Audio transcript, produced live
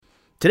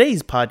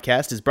Today's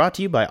podcast is brought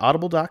to you by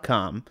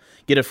Audible.com.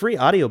 Get a free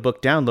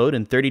audiobook download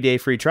and 30-day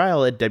free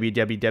trial at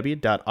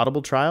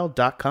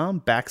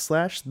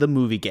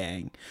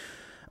www.audibletrial.com/themoviegang.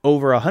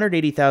 Over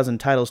 180,000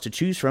 titles to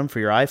choose from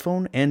for your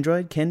iPhone,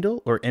 Android,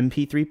 Kindle, or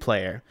MP3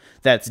 player.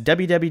 That's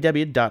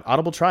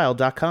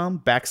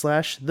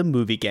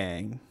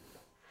www.audibletrial.com/themoviegang.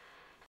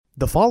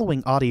 The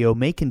following audio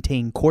may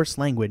contain coarse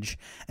language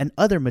and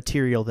other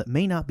material that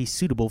may not be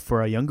suitable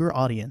for a younger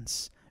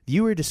audience.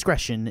 Viewer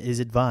discretion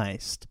is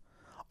advised.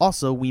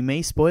 Also, we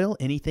may spoil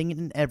anything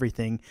and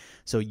everything,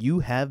 so you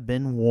have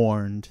been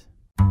warned.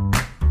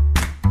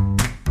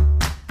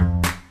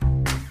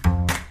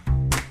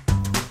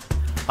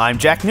 I'm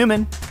Jack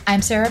Newman.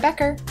 I'm Sarah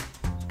Becker.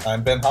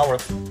 I'm Ben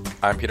Howarth.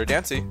 I'm Peter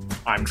Dancy.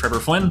 I'm Trevor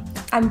Flynn.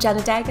 I'm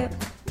Jenna Daggett.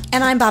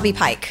 And I'm Bobby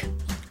Pike.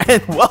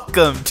 And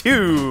welcome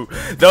to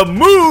the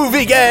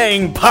Movie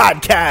Gang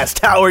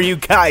Podcast. How are you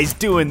guys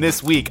doing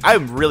this week?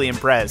 I'm really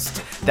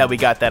impressed that we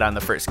got that on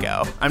the first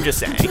go. I'm just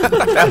saying.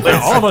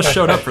 All of us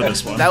showed up for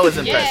this one. That was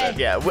impressive,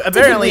 yeah.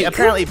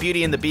 Apparently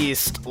Beauty and the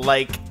Beast,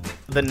 like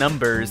the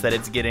numbers that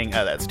it's getting.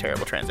 Oh, that's a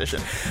terrible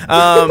transition.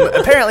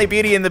 Apparently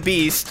Beauty and the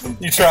Beast.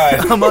 You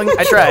tried.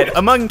 I tried.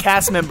 Among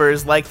cast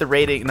members, like the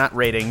not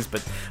ratings,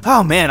 but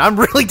oh man, I'm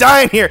really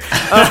dying here.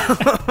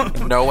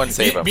 No one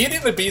save him. Beauty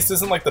and the Beast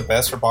isn't like the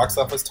best for box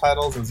office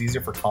titles. It was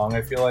easier for Kong,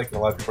 I feel like. And a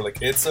lot of people are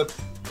like, it's a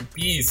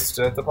beast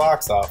at the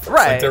box office.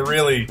 Right. Like,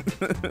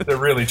 they're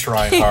really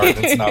trying hard.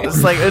 It's not.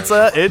 It's like it's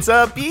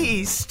a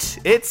beast.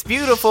 It's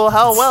beautiful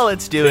how well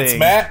it's doing. It's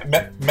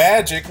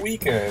Magic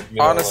Weekend. You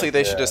know, Honestly,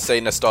 they should just say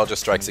Nostalgia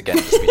Strikes Again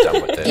and just be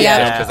done with it.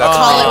 Yeah, because that's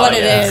call it what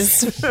it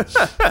is.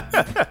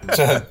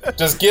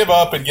 just give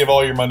up and give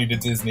all your money to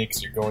Disney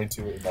because you're going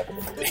to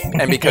inevitably.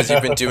 And because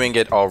you've been doing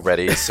it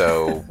already,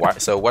 so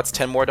what's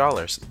 $10 more?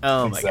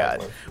 Oh my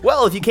God.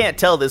 Well, if you can't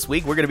tell, this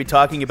week we're going to be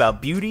talking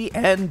about Beauty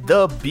and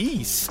the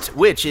Beast,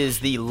 which is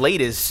the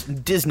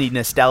latest Disney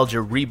nostalgia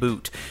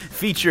reboot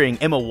featuring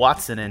Emma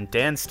Watson and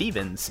Dan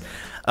Stevens.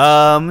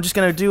 I'm just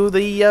going to do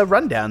the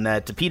rundown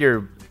that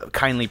Peter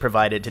kindly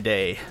provided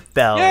today,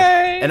 Belle.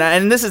 Yay!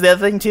 And this is the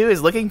other thing too,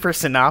 is looking for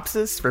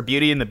synopsis for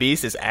Beauty and the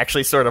Beast is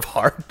actually sort of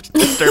hard,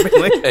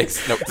 disturbingly.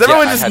 Because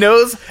everyone just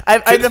knows.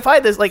 I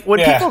define this, like,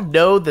 when people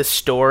know the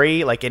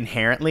story, like,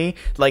 inherently,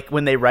 like,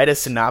 when they write a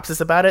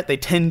synopsis about it, they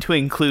tend to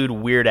include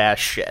weird-ass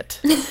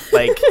shit.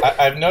 Like,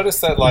 I've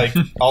noticed that, like,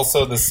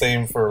 also the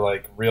same for,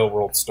 like,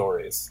 real-world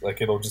stories.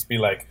 Like, it'll just be,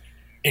 like,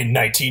 in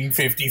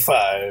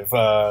 1955,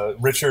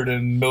 Richard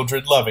and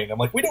Mildred Loving. I'm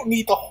like, we don't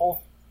need the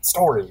whole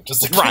story,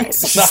 just it's like a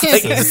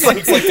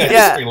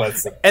history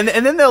lesson. And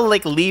then they'll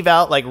like leave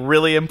out like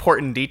really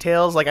important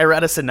details. Like I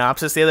read a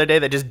synopsis the other day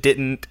that just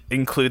didn't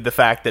include the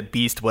fact that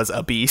Beast was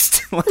a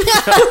beast. And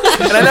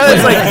I know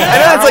it's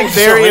like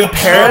very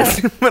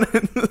apparent, but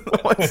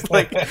it's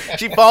like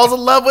she falls in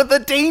love with a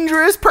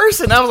dangerous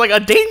person. I was like,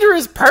 a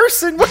dangerous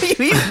person? What are you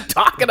even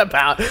talking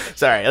about?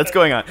 Sorry, what's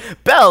going on?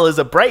 Belle is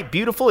a bright,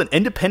 beautiful, and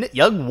independent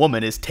young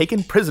woman is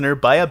taken prisoner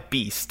by a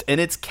beast in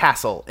its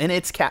castle.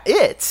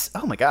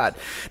 Oh my God.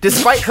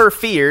 Despite her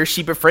fear,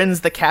 she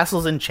befriends the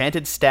castle's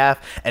enchanted staff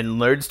and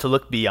learns to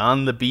look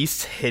beyond the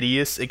beast's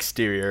hideous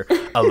exterior,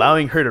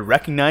 allowing her to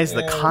recognize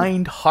the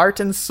kind heart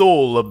and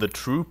soul of the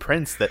true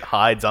prince that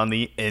hides on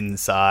the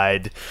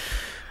inside.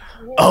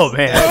 Oh,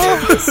 man.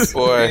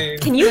 Boy.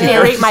 Can you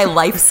narrate my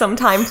life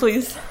sometime,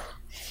 please?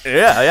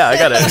 Yeah, I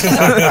got it.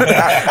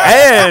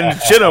 And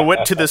Jenna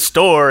went to the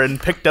store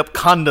and picked up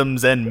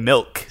condoms and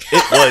milk.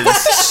 It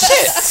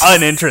was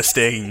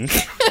uninteresting.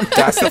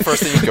 That's the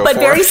first thing you go but for.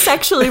 But very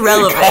sexually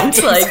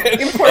relevant, like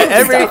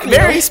important stuff.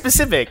 Very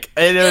specific.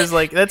 And it was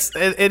like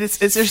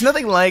there's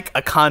nothing like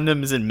a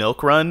condoms and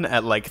milk run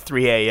at like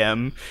 3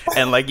 a.m.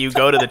 and like you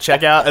go to the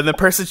checkout and the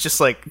person's just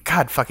like,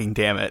 God fucking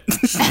damn it. You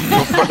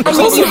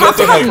have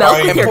to have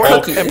milk with your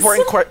cookies.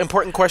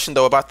 Important question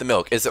though about the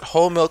milk. Is it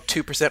whole milk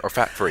 2% or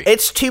fat free?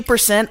 It's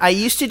 2%. I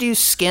used to do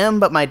skim,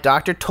 but my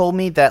doctor told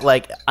me that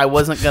like I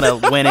wasn't gonna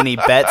win any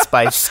bets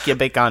by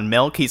skipping on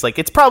milk. He's like,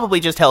 it's probably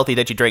just healthy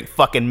that you drink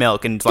fucking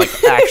milk and like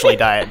actually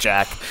Diet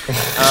Jack.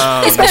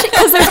 Especially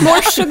because there's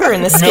more sugar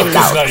in the skimmed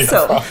milk.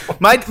 So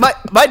my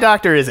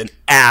doctor is an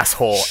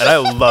asshole, and I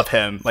love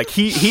him. Like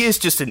he is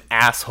just an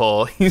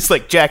asshole. He's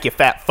like, Jack, you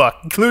fat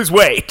fuck, lose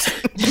weight.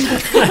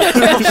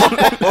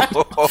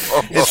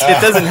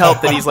 It doesn't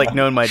help that he's like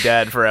known my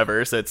dad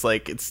forever, so it's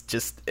like it's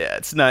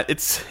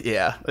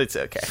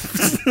okay.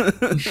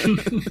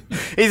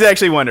 He's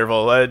actually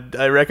wonderful.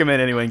 I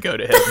recommend anyone go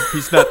to him.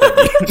 He's not that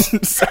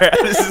mean. Sorry,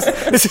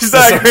 this is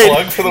not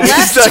great.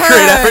 This is not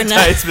great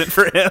advertisement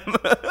for him.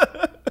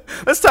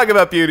 Let's talk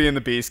about Beauty and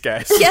the Beast,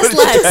 guys. Yes,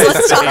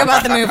 let's talk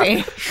about the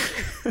movie.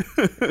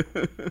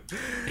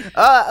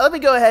 Let me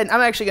go ahead.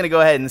 I'm actually going to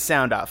go ahead and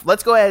sound off.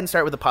 Let's go ahead and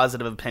start with a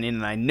positive opinion,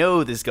 and I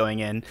know this is going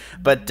in,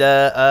 but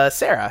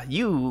Sarah,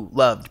 you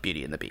loved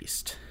Beauty and the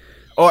Beast.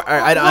 Or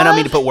I don't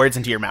mean to put words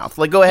into your mouth.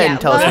 Like, go ahead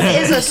and tell us. Love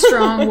is a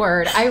strong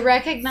word. I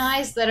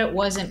recognize that it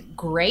wasn't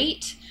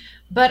great,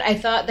 but I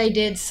thought they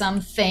did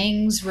some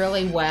things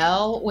really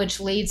well, which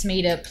leads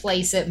me to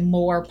place it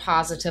more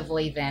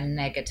positively than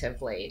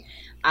negatively.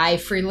 I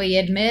freely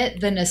admit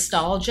the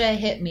nostalgia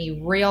hit me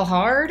real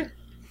hard,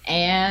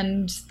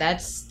 and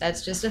that's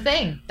just a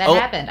thing that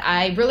happened.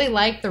 I really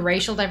like the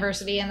racial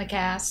diversity in the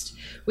cast.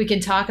 We can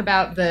talk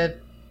about the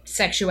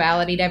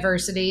sexuality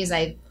diversities.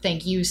 I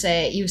think you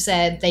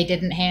said they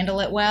didn't handle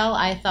it well.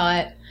 I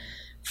thought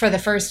for the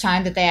first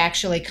time that they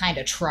actually kind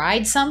of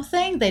tried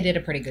something, they did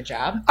a pretty good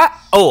job.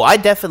 I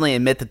definitely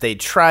admit that they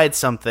tried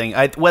something.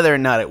 Whether or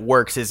not it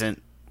works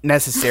isn't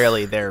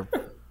necessarily their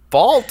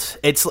fault.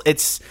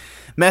 It's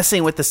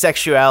messing with the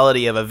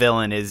sexuality of a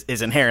villain is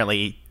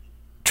inherently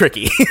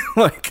tricky.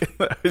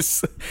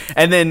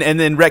 and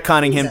then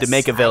retconning him to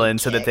make a villain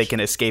so that they can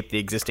escape the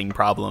existing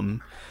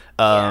problem.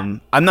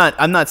 I'm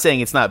not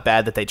saying it's not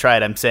bad that they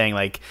tried. I'm saying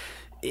like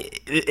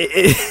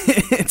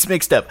it's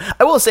mixed up.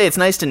 I will say it's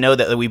nice to know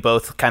that we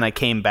both kind of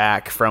came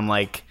back from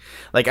like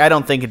I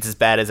don't think it's as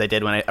bad as I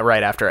did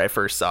right after I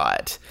first saw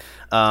it.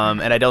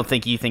 And I don't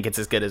think you think it's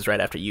as good as right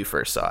after you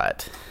first saw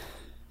it.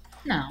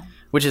 No.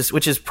 Which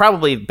is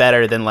probably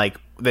better than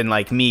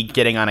me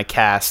getting on a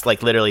cast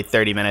like literally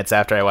 30 minutes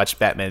after I watched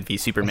Batman v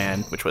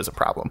Superman, which was a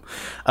problem.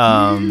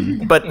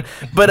 But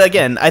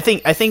again, I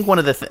think one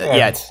of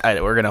the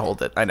we're gonna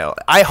hold it. I know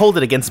I hold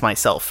it against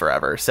myself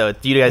forever, so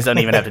you guys don't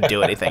even have to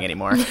do anything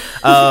anymore.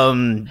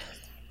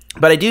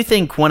 But I do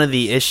think one of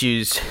the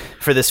issues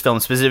for this film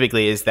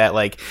specifically is that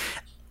like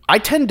I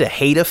tend to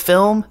hate a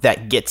film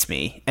that gets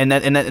me, and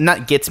that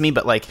not gets me,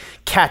 but like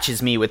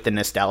catches me with the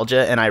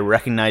nostalgia, and I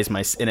recognize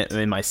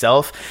in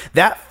myself.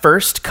 That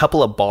first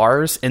couple of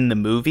bars in the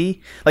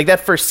movie, like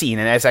that first scene,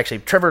 and as actually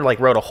Trevor like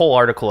wrote a whole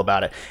article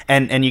about it,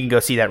 and you can go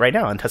see that right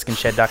now on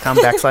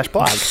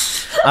TuscanShed.com/blog.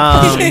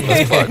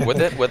 Shameless plug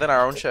within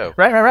our own show.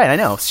 Right. I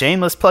know.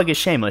 Shameless plug is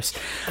shameless.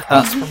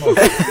 I'm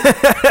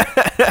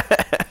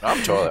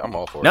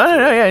all for it. No.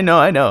 Yeah,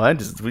 I know.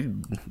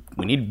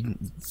 We need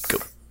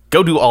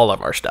go do all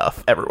of our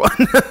stuff, everyone.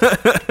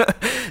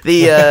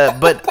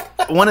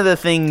 But one of the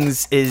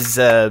things is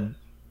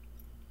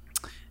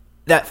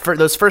that for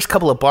those first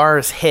couple of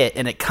bars hit,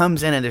 and it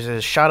comes in, and there's a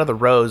shot of the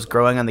rose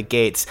growing on the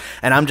gates,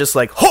 and I'm just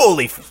like,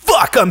 holy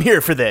fuck, I'm here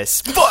for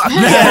this. Fuck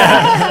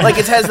yeah! Like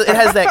it has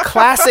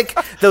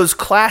that those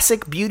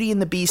classic Beauty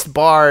and the Beast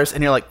bars,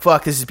 and you're like,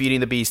 fuck, this is Beauty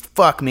and the Beast.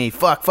 Fuck me.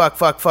 Fuck.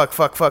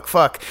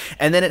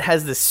 And then it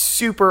has this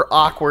super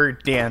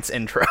awkward dance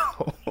intro.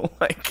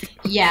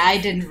 Yeah, I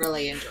didn't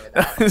really enjoy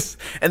that.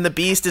 And the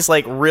Beast is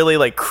like really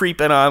like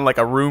creeping on like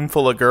a room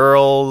full of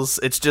girls.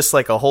 It's just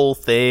like a whole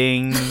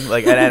thing.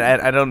 Like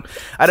I don't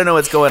know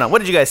what's going on. What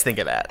did you guys think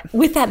of that?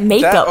 With that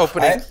makeup.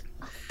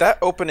 That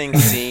opening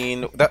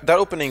scene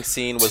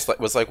was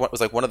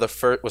one of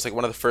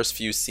the first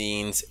few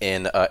scenes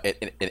in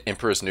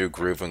Emperor's New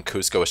Groove when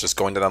Cusco was just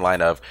going down the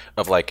line of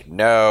like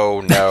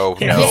no.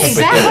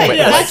 Exactly.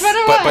 That's what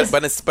it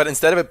was. But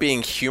instead of it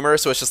being humor,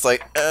 so it's just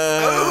like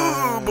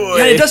oh boy.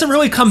 Yeah, it doesn't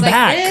really come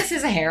back. This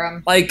is a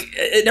harem. Like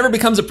it never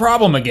becomes a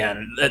problem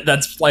again.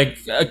 That's like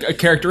a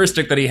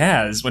characteristic that he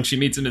has when she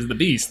meets him as the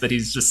Beast. That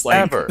he's just like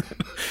ever.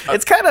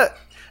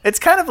 It's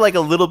kind of like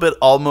a little bit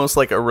almost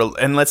like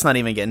and let's not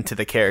even get into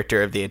the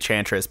character of the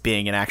Enchantress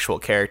being an actual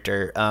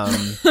character.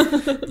 But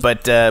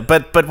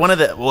one of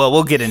the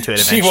we'll get into it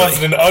eventually. She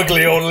wasn't an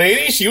ugly old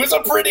lady. She was a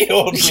pretty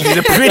old lady. She's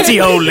a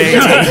pretty old lady.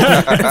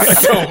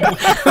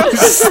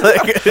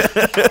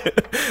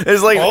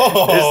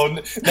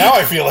 Now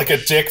I feel like a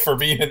dick for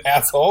being an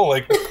asshole.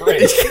 Like,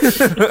 great.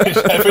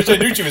 I wish I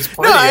knew she was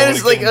pretty. No, I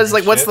was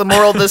like, what's the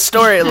moral of this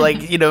story? Like,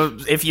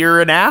 if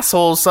you're an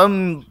asshole,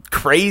 some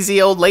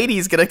crazy old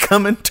lady's gonna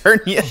come and turn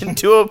you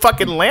into a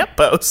fucking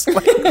lamppost.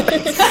 Which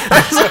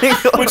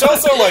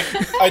also, like,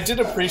 I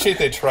did appreciate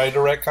they tried to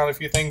retcon a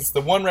few things.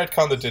 The one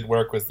retcon that did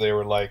work was they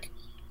were like,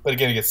 but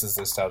again, it gets this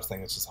nostalgia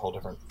thing. It's just a whole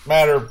different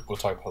matter. We'll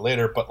talk about it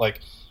later. But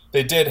like,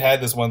 they did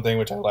had this one thing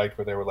which I liked,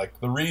 where they were like,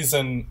 the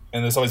reason,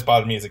 and this always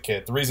bothered me as a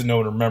kid, the reason no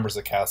one remembers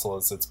the castle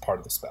is it's part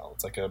of the spell.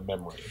 It's like a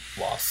memory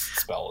loss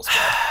spell as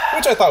well,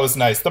 which I thought was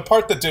nice. The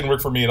part that didn't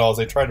work for me at all is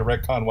they tried to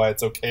retcon why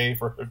it's okay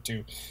for her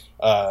to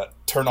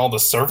turn all the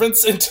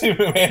servants into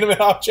inanimate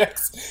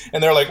objects,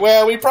 and they're like,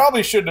 well, we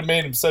probably shouldn't have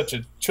made him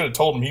should have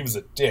told him he was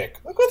a dick.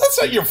 Like, well,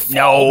 that's not your fault.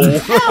 No.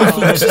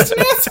 He's just an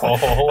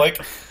asshole. Like,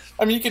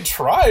 I mean, you can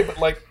try, but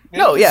like,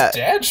 his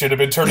dad should have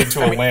been turned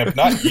into a lamp,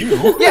 not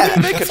you. Yeah,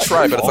 they could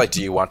try, but it's like,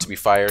 do you want to be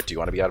fired? Do you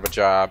want to be out of a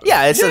job?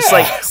 Yeah, it's just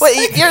like, well,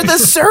 you're the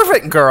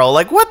servant girl.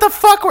 Like, what the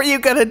fuck were you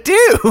gonna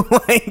do?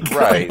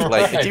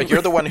 But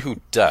you're the one who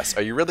does.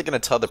 Are you really gonna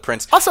tell the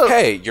prince? Also,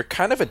 hey, you're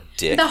kind of a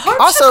dick. The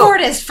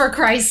harpsichordist, for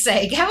Christ's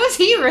sake, how is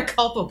he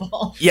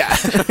culpable? Yeah,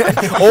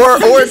 or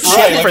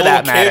Chet for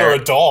that matter, or a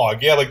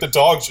dog. Yeah, like the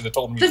dog should have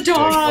told me. The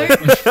dog.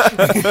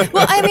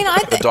 Well, I mean,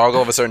 the dog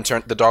all of a sudden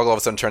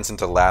turns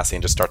into Lassie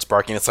and just starts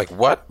barking. It's like,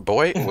 what?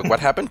 boy, what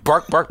happened?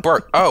 Bark, bark,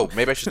 bark. Oh,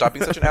 maybe I should stop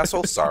being such an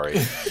asshole. Sorry.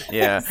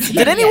 Yeah.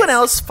 Did anyone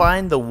else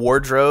find the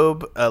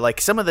wardrobe,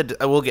 like some of the,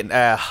 we'll get,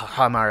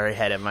 I'm already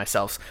ahead of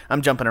myself.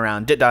 I'm jumping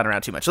around, dotting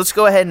around too much. Let's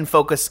go ahead and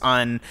focus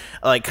on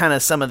like kind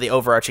of some of the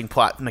overarching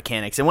plot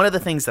mechanics. And one of the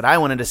things that I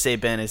wanted to say,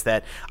 Ben, is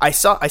that I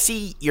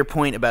see your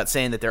point about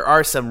saying that there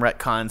are some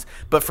retcons,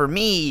 but for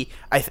me,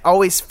 I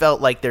always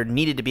felt like there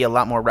needed to be a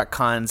lot more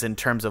retcons in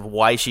terms of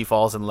why she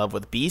falls in love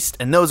with Beast,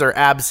 and those are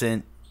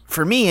absent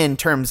for me in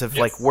terms of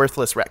like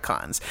worthless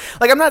retcons.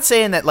 Like I'm not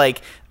saying that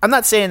like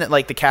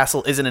the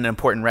castle isn't an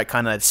important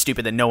retcon, that's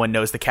stupid that no one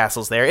knows the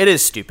castle's there. It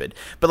is stupid.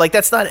 But like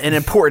that's not an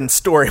important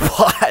story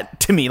plot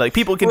to me. Like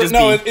people can just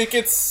it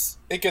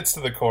gets to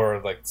the core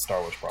of like the Star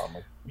Wars problem.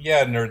 Like,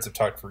 yeah, nerds have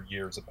talked for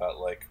years about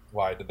like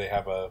why did they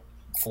have a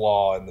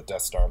flaw in the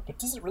Death Star, but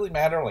does it really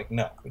matter? Like,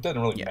 no, it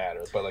doesn't really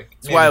matter. But like,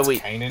 it's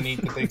kind of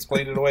neat that they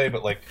explained it away.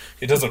 But like,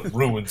 it doesn't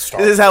ruin Star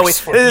Wars.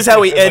 This is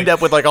how we end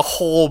up with like a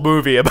whole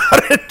movie about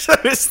it. So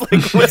it's like,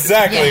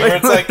 exactly, where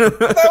it's like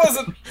that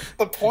wasn't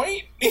the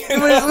point.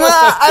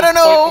 I don't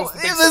know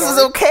if this is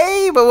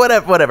okay, but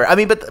whatever. I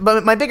mean, but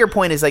my bigger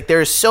point is like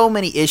there are so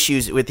many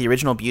issues with the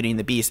original Beauty and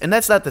the Beast, and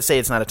that's not to say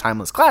it's not a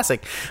timeless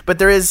classic, but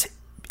there is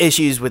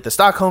issues with the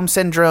Stockholm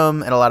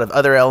Syndrome and a lot of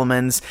other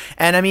elements.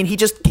 And I mean, he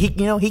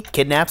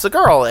kidnaps a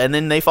girl and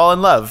then they fall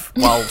in love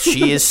while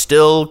she is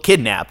still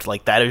kidnapped.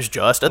 Like that is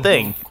just a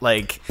thing.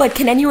 Like, but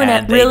can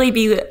anyone really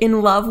be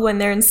in love when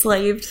they're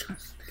enslaved?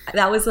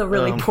 That was a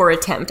really poor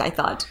attempt, I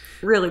thought.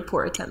 Really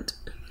poor attempt.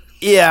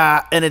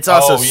 Yeah, and it's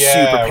also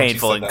super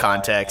painful in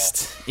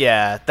context.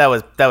 Yeah, that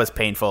was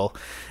painful.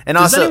 And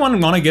does also,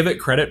 anyone want to give it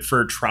credit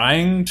for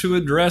trying to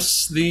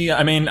address the?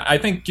 I mean, I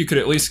think you could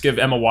at least give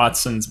Emma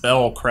Watson's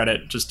Belle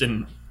credit, just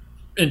in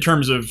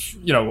terms of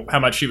how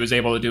much she was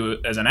able to do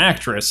as an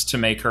actress to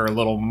make her a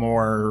little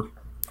more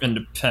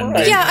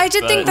independent. Yeah, I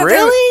did think that.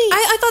 Really?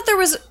 I thought there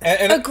was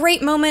a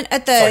great moment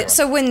at the.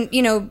 So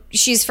when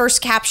she's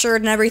first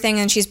captured and everything,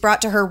 and she's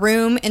brought to her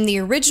room in the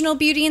original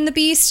Beauty and the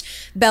Beast,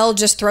 Belle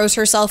just throws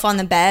herself on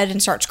the bed and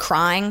starts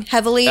crying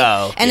heavily.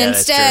 And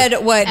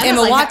instead, what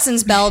Emma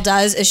Watson's Belle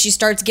does is she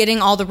starts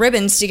getting all the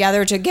ribbons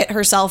together to get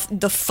herself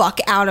the fuck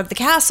out of the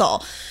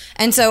castle.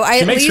 And so I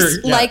at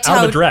least liked how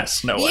out of the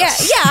dress, no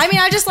less. Yeah. I mean,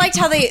 I just liked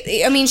how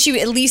they. I mean, she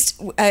at least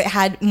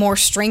had more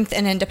strength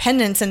and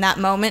independence in that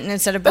moment, and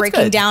instead of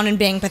breaking down and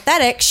being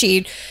pathetic,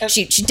 she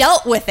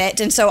dealt with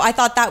it. And so I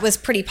thought that was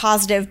pretty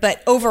positive.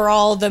 But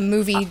overall, the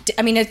movie.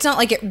 I mean, it's not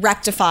like it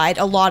rectified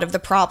a lot of the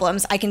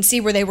problems. I can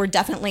see where they were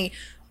definitely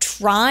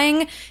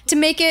trying to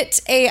make it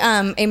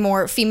a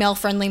more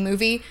female-friendly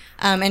movie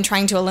and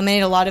trying to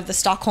eliminate a lot of the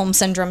Stockholm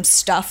Syndrome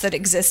stuff that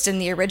exists in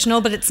the original,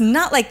 but it's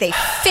not like they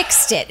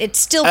fixed it. It's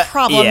still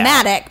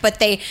problematic, but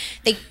they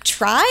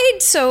tried,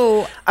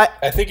 so...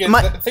 I think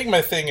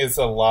my thing is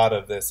a lot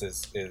of this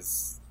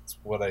is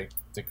what I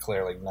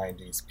declare like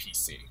 90s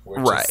PC,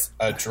 which is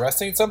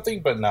addressing something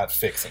but not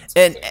fixing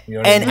something.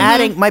 And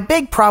adding, my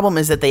big problem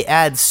is that they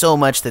add so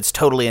much that's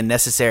totally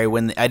unnecessary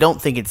when I don't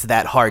think it's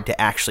that hard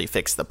to actually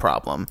fix the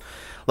problem.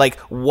 Like,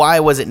 why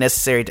was it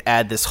necessary to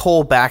add this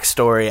whole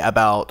backstory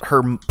about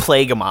her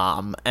plague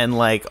mom and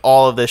like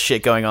all of this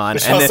shit going on?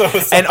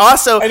 And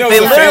also, I know they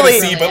it's literally,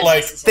 fantasy, but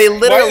like, they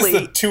literally why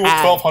is the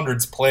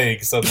 1200s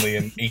plague suddenly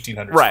in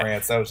 1800s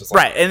France? That was just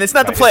like, and it's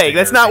not the plague.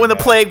 That's not when the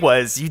plague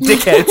was. You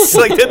dickheads!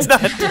 Like that's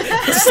not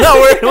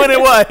when it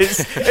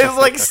was.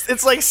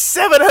 It's like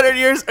 700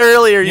 years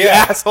earlier. You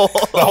asshole.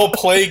 The whole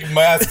plague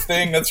mask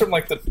thing. That's from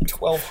like the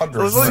 1200s. It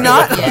was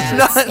not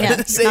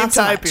the same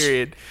time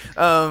period.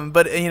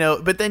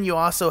 But then you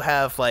also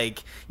have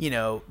like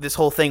this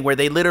whole thing where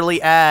they literally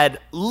add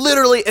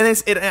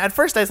and at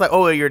first I was like,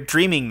 oh, you're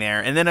dreaming there,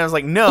 and then I was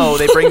like, no,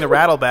 they bring the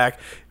rattle back.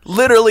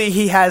 Literally,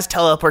 he has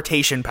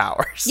teleportation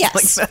powers.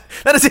 Yes. Like,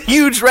 that is a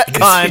huge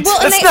retcon.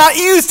 That's not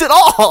used at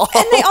all.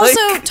 And they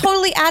also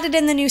totally added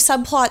in the new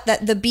subplot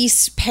that the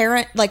Beast's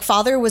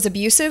father was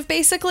abusive,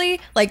 basically.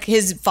 Like,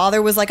 his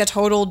father was like a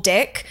total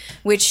dick,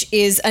 which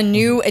is a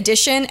new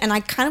addition. And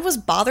I kind of was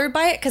bothered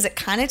by it because it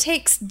kind of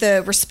takes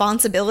the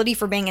responsibility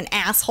for being an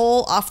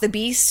asshole off the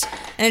Beast.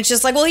 And it's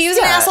just like, well, he was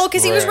an asshole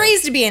because he was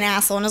raised to be an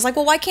asshole. And I was like,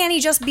 well, why can't he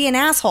just be an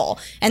asshole?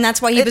 And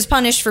that's why he was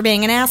punished for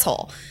being an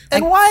asshole.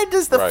 And why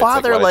does the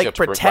father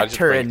protect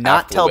her and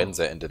not tell?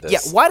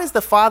 Why does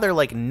the father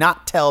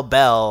not tell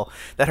Belle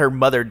that her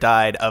mother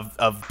died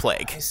of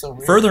plague? So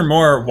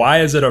furthermore,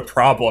 why is it a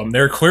problem?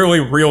 They're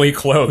clearly really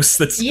close.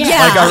 Like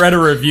I read a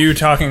review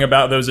talking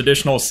about those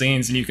additional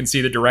scenes, and you can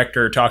see the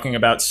director talking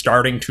about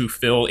starting to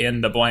fill in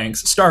the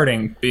blanks.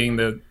 Starting being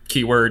the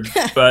key word,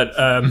 but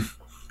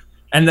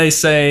and they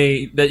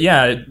say that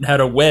it had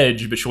a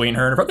wedge between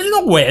her and her. There's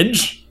a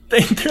wedge.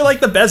 They're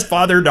like the best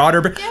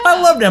father-daughter. But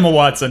I loved Emma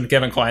Watson,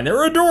 Kevin Kline. They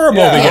were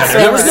adorable together.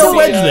 There was no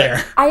wedge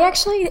there. I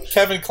actually...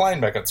 Kevin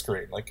Kline back on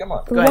screen. Like, come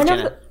on.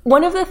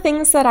 One of the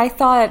things that I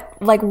thought,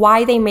 like,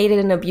 why they made it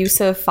an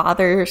abusive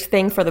father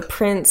thing for the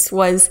prince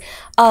was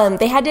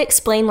they had to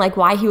explain, like,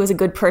 why he was a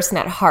good person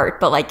at heart,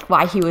 but, like,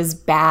 why he was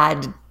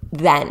bad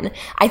then.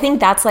 I think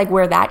that's like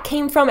where that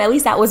came from. At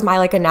least that was my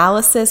like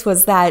analysis,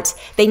 was that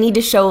they need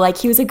to show like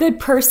he was a good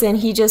person,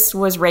 he just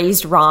was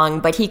raised wrong,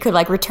 but he could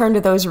like return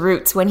to those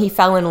roots when he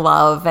fell in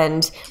love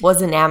and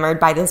was enamored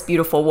by this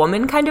beautiful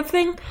woman kind of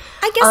thing.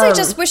 I guess I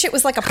just wish it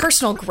was like a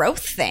personal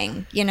growth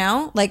thing, you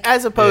know? Like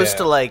as opposed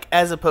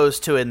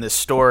to in the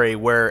story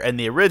where in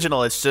the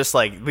original it's just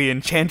like the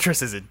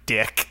Enchantress is a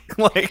dick.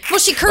 Like, well,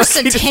 she cursed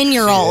a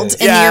 10-year-old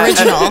in the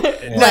original.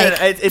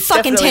 Like, it's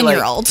fucking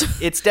 10-year-old.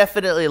 It's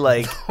definitely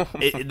like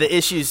the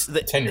issues.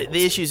 The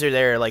issues are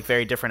there like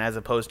very different as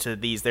opposed to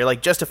these. They're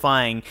like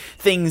justifying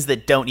things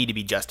that don't need to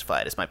be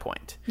justified. Is my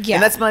point. Yeah,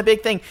 and that's my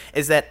big thing.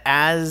 Is that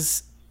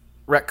as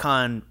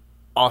retcon,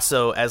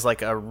 also as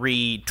like a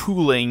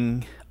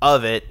retooling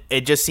of it,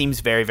 it just seems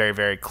very, very,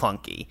 very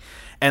clunky.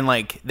 And,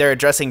 like, they're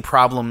addressing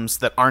problems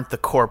that aren't the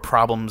core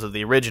problems of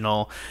the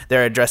original.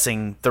 They're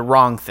addressing the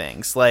wrong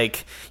things.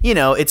 Like, you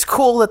know, it's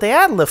cool that they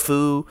add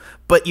LeFou,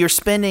 but you're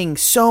spending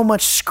so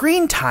much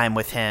screen time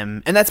with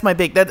him. And that's my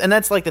big... and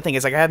that's, like, the thing.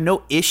 Is, like, I have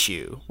no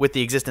issue with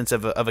the existence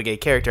of a gay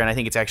character, and I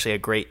think it's actually a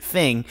great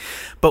thing.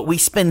 But we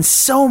spend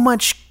so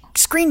much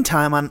screen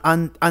time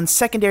on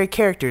secondary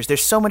characters.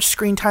 There's so much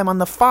screen time on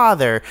the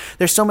father.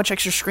 There's so much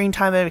extra screen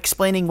time of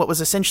explaining what was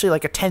essentially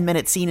like a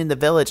 10-minute scene in the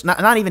village.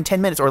 Not even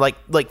 10 minutes, or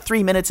like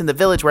 3 minutes in the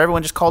village where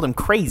everyone just called him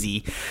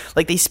crazy.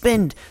 Like, they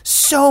spend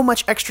so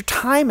much extra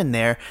time in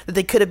there that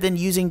they could have been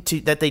using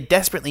that they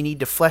desperately need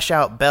to flesh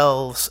out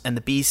Belle's and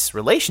the Beast's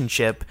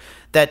relationship.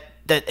 That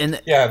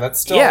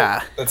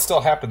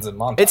still happens in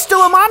montage. It's still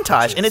a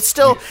montage, and it's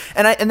still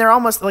and they're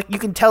almost like, you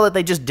can tell that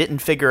they just didn't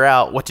figure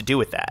out what to do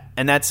with that,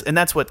 and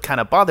that's what kind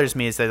of bothers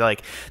me, is they're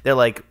like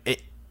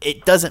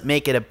it doesn't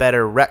make it a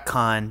better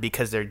retcon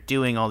because they're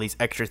doing all these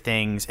extra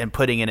things and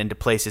putting it into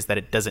places that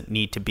it doesn't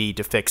need to be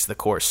to fix the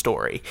core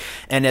story.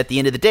 And at the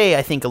end of the day,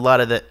 I think a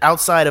lot of the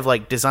outside of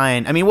like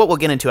design, I mean, what we'll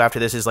get into after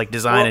this is like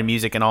design and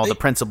music and all the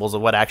principles of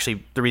what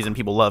actually the reason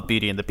people love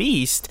Beauty and the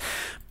Beast.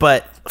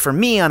 But for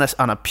me, on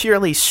a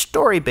purely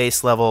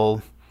story-based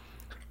level,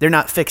 they're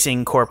not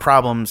fixing core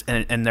problems,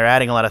 and they're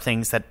adding a lot of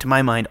things that, to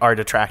my mind, are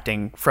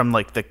detracting from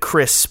like the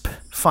crisp,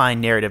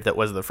 fine narrative that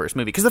was the first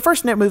movie. Because the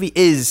first movie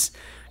is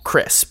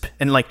crisp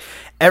and like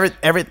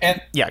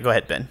yeah, go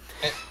ahead, Ben.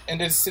 And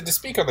to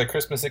speak of the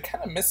crispness, it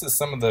kind of misses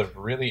some of the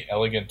really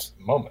elegant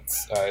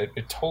moments.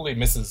 It totally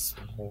misses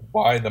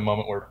why the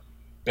moment where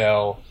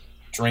Belle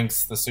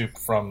drinks the soup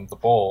from the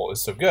bowl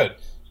is so good.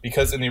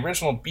 Because in the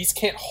original, Beast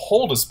can't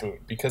hold a spoon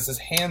because his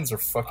hands are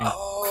fucking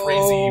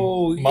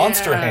crazy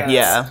monster hands.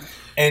 Yeah.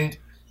 And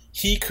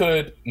he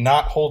could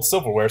not hold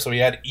silverware, so he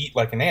had to eat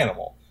like an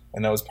animal.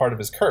 And that was part of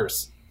his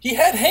curse. He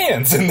had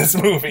hands in this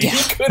movie. Yeah.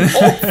 He could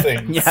hold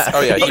things. Yeah.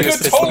 Oh, yeah. He could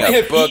totally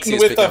have books,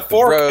 eaten with a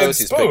fork and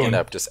spoon. He's picking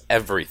up just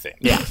everything.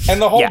 Yeah.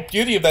 And the whole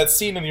beauty of that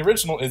scene in the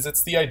original is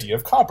it's the idea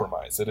of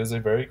compromise. It is a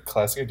very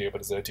classic idea,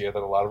 but it's the idea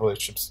that a lot of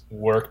relationships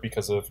work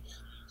because of,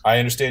 I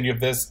understand you have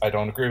this, I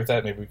don't agree with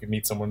that, maybe we could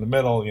meet somewhere in the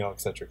middle, you know,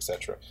 et cetera, et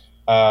cetera.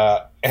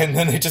 And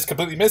then they just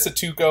completely miss it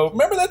to go,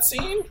 remember that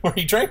scene where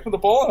he drank from the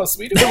bowl and how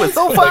sweet it was? It was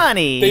so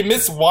funny. They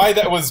miss why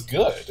that was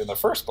good in the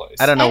first place.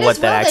 I don't know what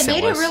that accent was.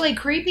 They made it really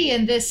creepy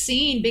in this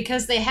scene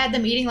because they had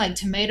them eating like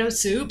tomato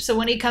soup. So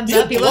when he comes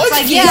up, he looks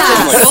like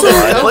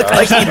it looked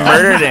like he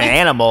murdered an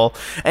animal.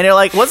 And you're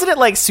like, wasn't it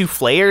like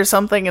souffle or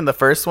something in the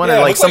first one, or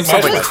like some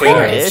sort of cream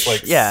dish?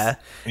 Like, yeah.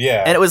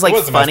 Yeah, and it was like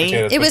funny.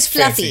 It was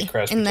fluffy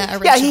in the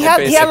original. Yeah,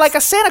 he had like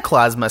a Santa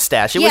Claus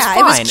mustache. It was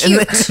fine.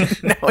 It was cute.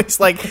 And then, now he's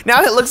like,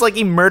 now it looks like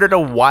he murdered a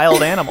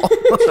wild animal.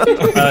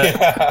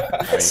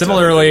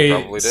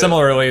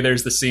 Similarly,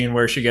 there's the scene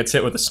where she gets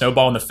hit with a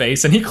snowball in the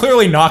face, and he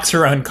clearly knocks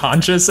her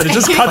unconscious, and it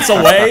just cuts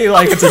away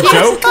like it's a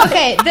joke.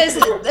 Okay,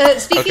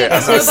 speaking of the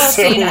snowball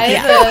scene, I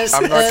have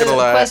I'm not gonna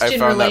lie, I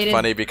found related. that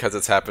funny because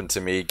it's happened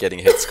to me, getting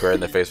hit square in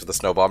the face with a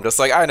snowball. I'm just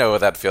like, I know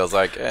what that feels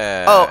like.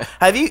 Oh,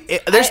 have you?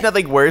 There's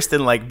nothing worse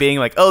than like being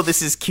like, oh,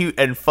 this is cute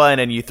and fun,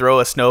 and you throw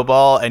a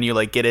snowball and you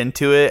like get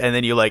into it, and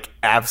then you like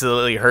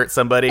absolutely hurt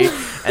somebody,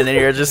 and then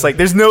you're just like,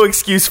 there's no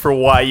excuse for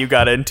why you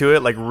got into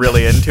it, like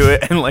really into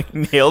it, and like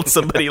nailed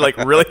somebody like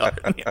really hard.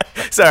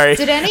 Sorry.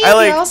 Did any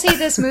of y'all see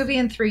this movie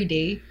in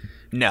 3D?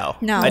 No,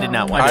 I did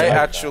not watch it. I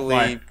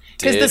actually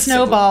because the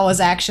snowball was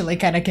actually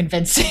kind of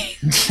convincing.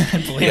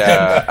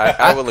 Yeah,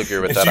 I will agree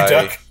with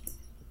that.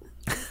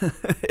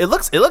 It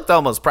looked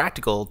almost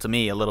practical to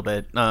me a little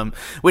bit,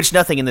 which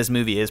nothing in this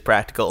movie is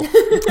practical.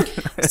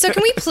 So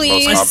can we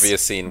please? The most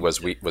obvious scene was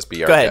be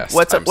our Go ahead. guest.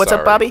 What's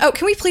up, Bobby? Oh,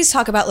 can we please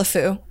talk about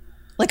LeFou?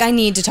 Like, I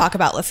need to talk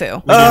about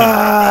LeFou.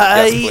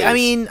 I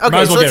mean, okay.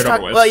 Might as well So let's get it talk.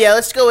 over with. Well, yeah.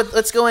 Let's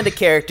go into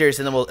characters,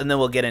 and then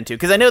we'll get into,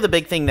 because I know the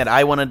big thing that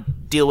I want to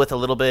deal with a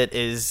little bit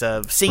is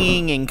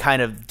singing and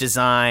kind of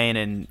design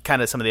and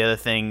kind of some of the other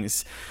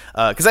things.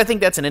 Because I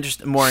think that's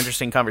more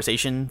interesting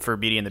conversation for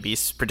Beauty and the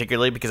Beast,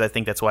 particularly because I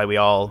think that's why we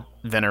all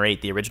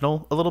venerate the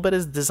original a little bit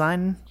as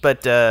design.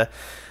 But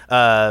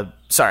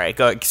sorry,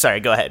 go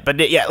ahead.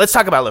 But yeah, let's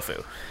talk about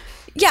LeFou.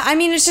 Yeah, I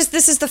mean, it's just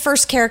this is the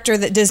first character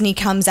that Disney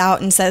comes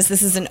out and says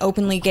this is an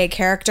openly gay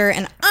character,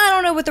 and I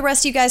don't know what the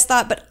rest of you guys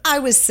thought, but I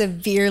was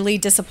severely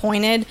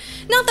disappointed.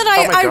 Not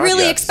that I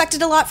really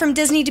expected a lot from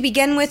Disney to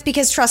begin with,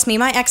 because trust me,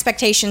 my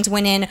expectations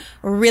went in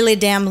really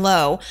damn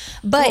low.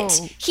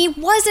 But he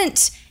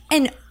wasn't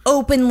an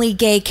openly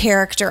gay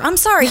character. I'm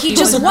sorry, he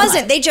just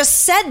wasn't. They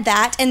just said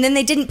that, and then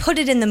they didn't put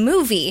it in the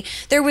movie.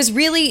 There was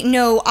really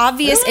no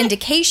obvious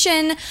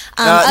indication.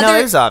 No,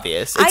 it's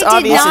obvious. It's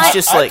obvious. It's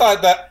just like I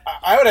thought that.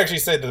 I would actually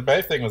say that the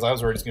bad thing was I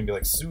was worried it's going to be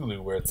like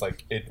Sulu, where it's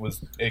like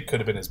it could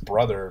have been his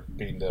brother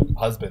being the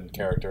husband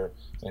character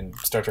in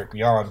Star Trek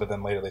Beyond, but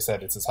then later they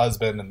said it's his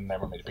husband and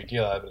never made a big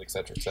deal out of it,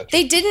 etc., etc.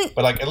 They didn't.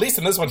 But like at least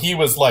in this one, he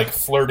was like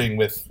flirting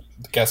with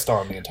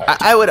Gaston the entire time.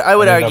 I would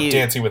argue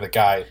dancing with a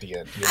guy at the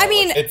end. I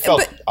mean, like, it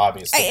felt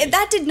obvious.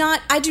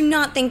 I do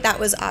not think that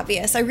was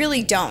obvious. I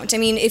really don't. I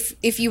mean,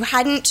 if you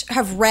hadn't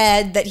have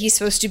read that he's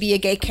supposed to be a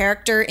gay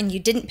character and you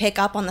didn't pick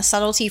up on the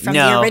subtlety from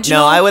the original,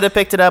 no, I would have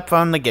picked it up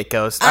from the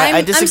get-go.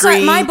 I disagree. I'm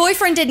sorry, my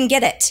boyfriend didn't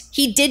get it.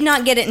 He did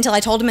not get it until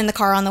I told him in the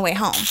car on the way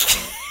home.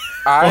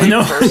 I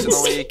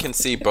personally can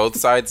see both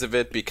sides of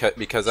it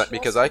because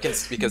I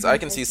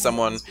can see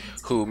someone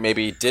who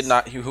maybe did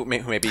not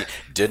maybe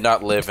did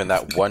not live in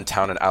that one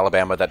town in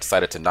Alabama that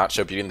decided to not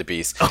show Beauty and the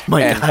Beast. Oh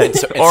my god!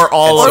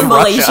 Or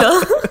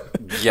Malaysia.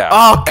 Yeah.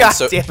 Oh god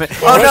damn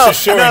it! Well,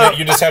 Russia's showing it.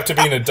 You just have to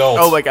be an adult.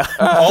 Oh my god!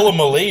 All of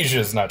Malaysia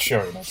is not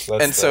showing it.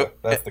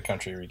 That's the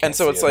country where you can't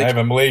see it. Like I have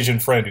a Malaysian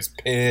friend who's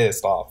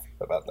pissed off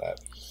about that.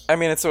 I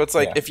mean, it's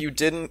like if you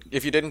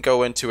didn't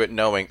go into it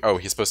knowing, oh,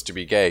 he's supposed to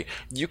be gay,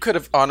 you could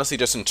have honestly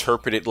just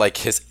interpreted like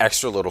his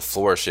extra little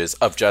flourishes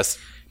of just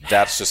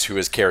that's just who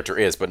his character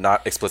is, but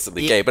not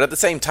explicitly gay. But at the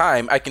same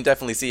time, I can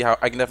definitely see how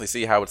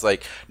it's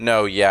like,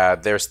 no, yeah,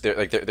 there's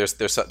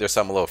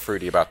some a little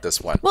fruity about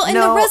this one. Well, and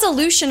the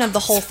resolution of the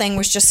whole thing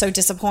was just so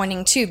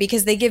disappointing too,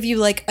 because they give you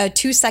like a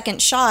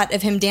 2-second shot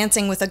of him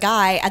dancing with a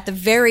guy at the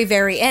very,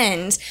 very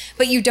end,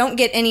 but you don't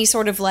get any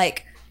sort of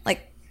like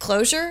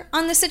closure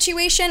on the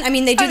situation. I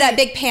mean, they do that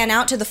big pan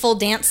out to the full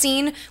dance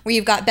scene where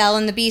you've got Belle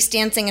and the Beast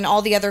dancing and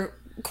all the other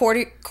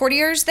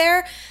courtiers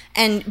there,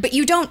 but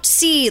you don't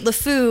see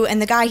LeFou and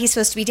the guy he's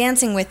supposed to be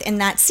dancing with in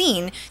that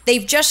scene.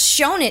 They've just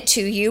shown it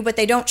to you, but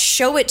they don't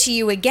show it to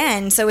you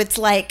again, so it's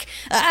like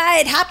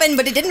it happened,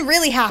 but it didn't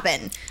really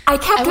happen.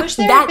 I wish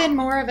there had been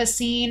more of a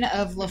scene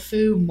of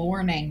LeFou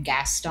mourning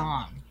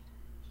Gaston.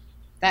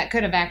 That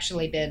could have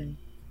actually been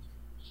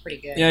pretty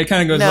good. Yeah, it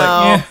kind of goes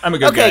I'm a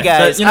good guy. Okay,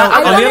 guys. But,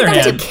 on the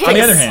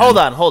other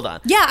hand, hold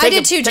on. Yeah, I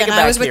did too, Jen.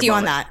 I was with you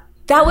on that.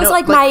 That was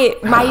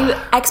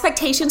my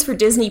expectations for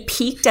Disney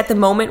peaked at the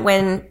moment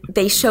when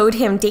they showed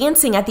him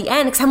dancing at the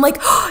end, because I'm like,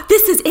 oh,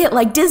 this is it,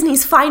 like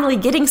Disney's finally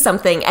getting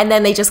something, and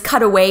then they just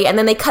cut away, and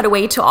then they cut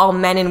away to all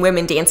men and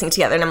women dancing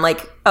together, and I'm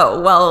like, oh,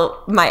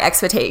 well, my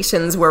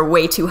expectations were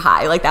way too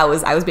high. Like I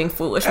was being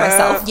foolish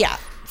myself. Yeah.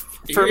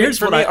 For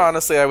me,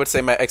 honestly, I would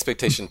say my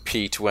expectation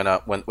peaked when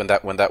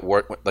that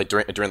war, like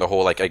during the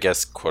whole, like, I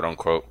guess, quote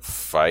unquote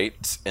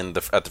fight at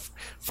the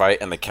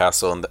fight in the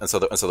castle, and so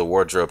the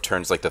wardrobe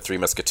turns like the Three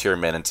Musketeer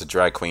men into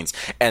drag queens,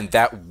 and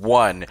that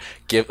one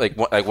kind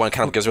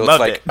of gives her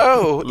like,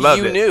 oh,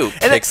 you knew,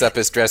 picks up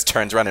his dress,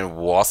 turns around and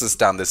waltzes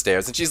down the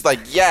stairs, and she's like,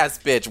 yes,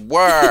 bitch,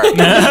 work.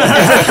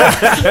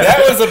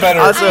 That was a better,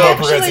 more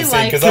progressive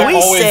scene, because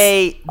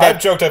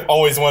I've joked I've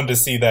always wanted to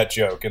see that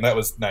joke, and that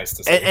was nice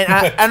to see. And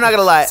I'm not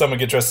gonna lie. Someone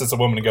get dressed as a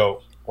woman and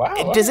go,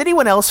 wow. Does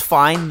anyone else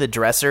find the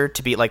dresser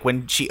to be like,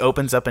 when she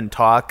opens up and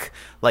talk,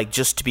 like,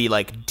 just to be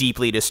like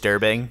deeply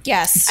disturbing?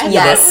 Yes.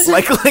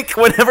 Like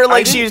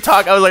whenever she was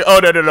talking, I was like, oh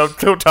no,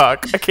 don't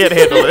talk. I can't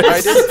handle it. I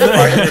didn't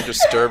find her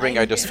disturbing.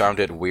 I just found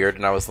it weird,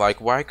 and I was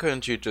like, why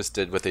couldn't you just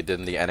did what they did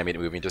in the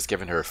animated movie and just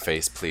given her a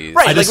face, please?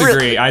 Right, I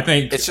disagree. I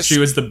think she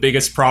was the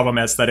biggest problem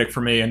aesthetic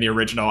for me in the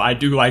original. I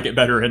do like it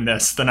better in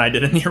this than I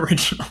did in the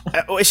original.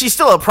 She's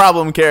still a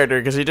problem character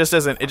because it just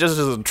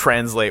doesn't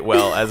translate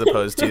well as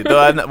opposed to.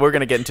 Though we're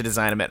gonna get into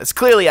design in a minute. It's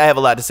clearly I have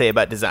a lot to say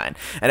about design,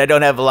 and I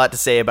don't have a lot to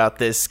say about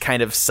this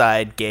kind of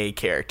side gay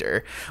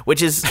character,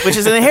 which is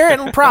an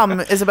inherent problem.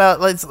 Is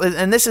about,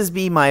 and this is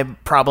my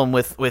problem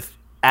with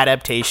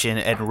adaptation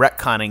and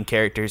retconning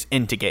characters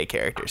into gay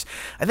characters.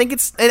 I think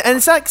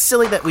it's not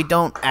silly that we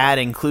don't add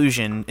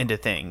inclusion into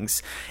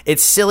things.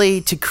 It's silly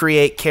to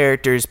create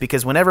characters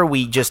because whenever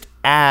we just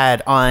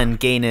add on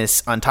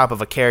gayness on top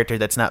of a character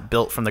that's not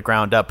built from the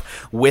ground up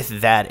with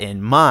that in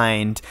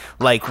mind,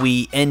 like,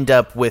 we end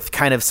up with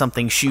kind of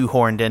something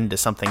shoehorned into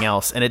something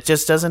else, and it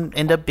just doesn't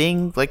end up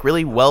being like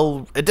really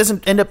well. It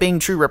doesn't end up being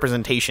true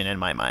representation in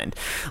my mind.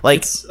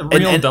 Like, it's a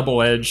real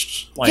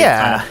double-edged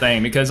kind of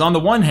thing, because on the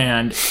one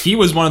hand, he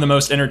was one of the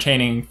most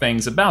entertaining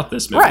things about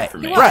this movie for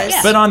me. Right.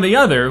 But on the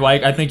other,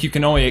 I think you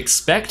can only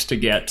expect to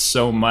get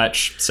so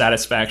much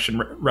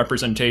satisfaction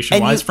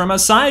representation-wise from a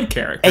side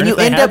character. And you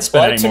end up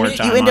spending more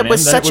you end up with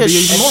such a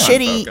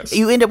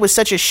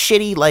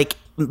shitty, like,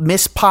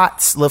 Miss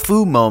Potts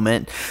LeFou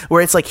moment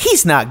where it's like,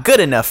 he's not good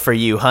enough for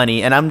you,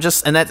 honey, and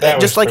that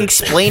just like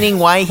explaining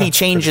why he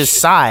changes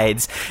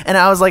sides, and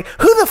I was like,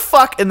 who the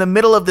fuck in the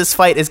middle of this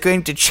fight is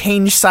going to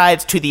change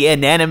sides to the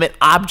inanimate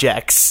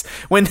objects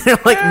when they're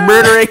like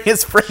murdering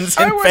his friends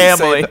and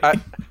family?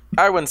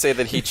 I wouldn't say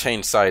that he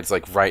changed sides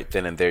like right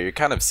then and there. You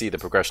kind of see the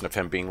progression of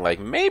him being like,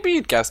 maybe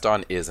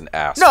Gaston is an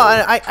asshole. No,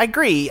 I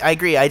agree.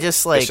 I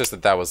just like, it's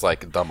just that was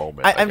like the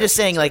moment. I'm just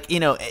saying, like, you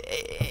know,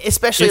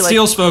 especially it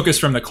steals focus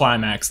from the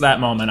climax.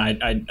 That moment,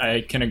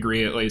 I can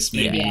agree at least.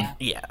 Maybe,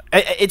 yeah.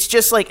 It's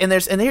just like, and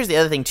here's the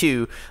other thing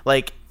too,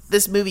 like.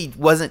 This movie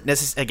wasn't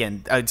necessarily.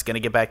 Again, I was going to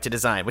get back to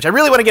design, which I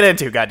really want to get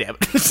into. Goddamn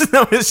it!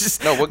 No,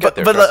 we'll get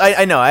there. But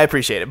I know, I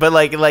appreciate it. But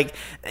like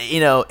you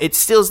know, it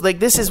still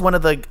like this is one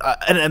of the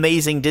an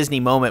amazing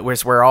Disney moment where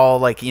we're all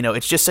like, you know,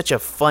 it's just such a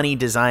funny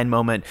design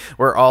moment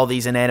where all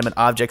these inanimate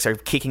objects are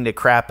kicking the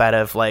crap out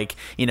of, like,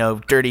 you know,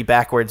 dirty,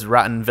 backwards,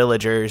 rotten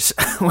villagers,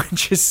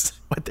 which is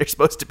what they're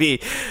supposed to be.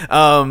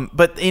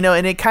 But you know,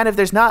 and it kind of,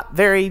 there's not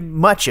very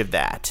much of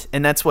that,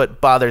 and that's what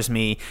bothers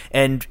me.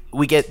 And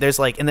we get there's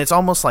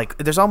almost like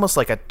a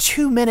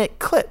 2-minute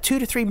clip, 2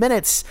 to 3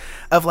 minutes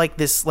of like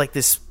this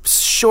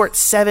short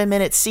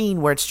 7-minute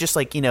scene where it's just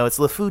like, you know, it's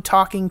LeFou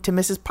talking to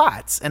Mrs.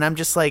 Potts, and I'm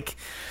just like,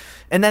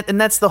 and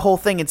that's the whole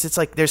thing. It's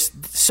like there's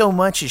so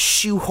much is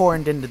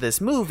shoehorned into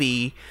this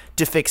movie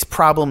to fix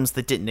problems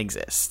that didn't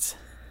exist.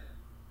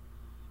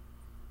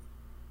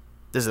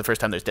 This is the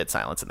first time there's dead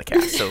silence in the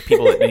cast, so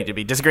people need to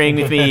be disagreeing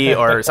with me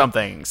or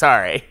something.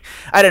 Sorry,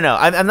 I don't know.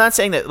 I'm not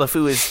saying that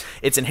LeFou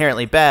it's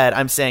inherently bad.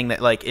 I'm saying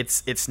that, like,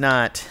 it's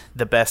not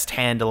the best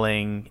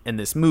handling in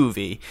this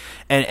movie,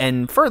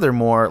 and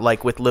furthermore,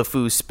 like with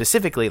LeFou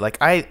specifically, like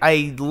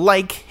I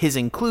like his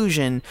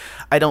inclusion.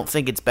 I don't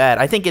think it's bad.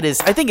 I think it is.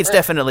 I think it's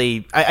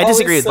definitely. I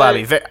disagree with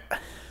Bobby.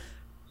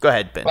 Go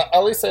ahead, Ben.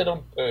 At least I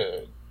don't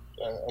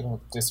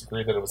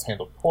disagree that it was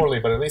handled poorly,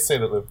 but at least say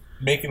that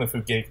making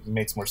LeFou gay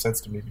makes more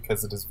sense to me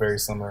because it is very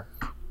similar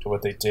to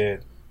what they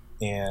did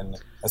in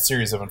A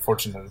Series of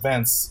Unfortunate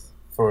Events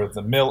for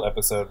the Mill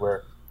episode,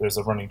 where there's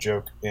a running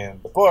joke in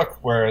the book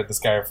where this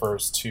guy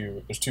refers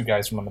to, there's 2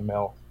 guys from the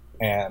mill,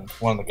 and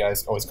one of the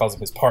guys always calls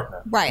him his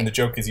partner. Right. And the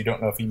joke is you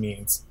don't know if he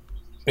means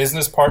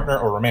business partner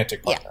or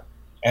romantic partner.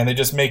 Yeah. And they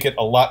just make it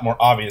a lot more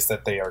obvious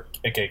that they are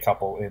a gay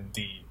couple in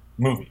the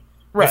movie.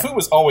 Right. LeFou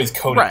was always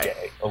coded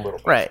gay a little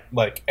bit. Right.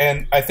 Like,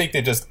 and I think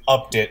they just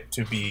upped it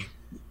to be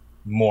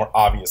more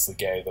obviously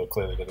gay, though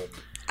clearly they didn't.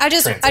 I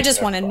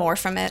just wanted more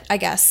from it, I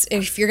guess.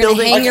 If you're going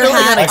to hang your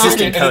hat on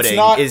existing coding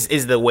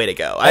is the way to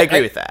go. I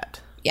agree with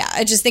that. Yeah,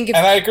 I just think and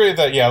I agree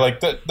that, yeah, like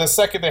the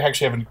second they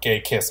actually have a gay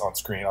kiss on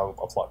screen, I'll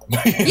applaud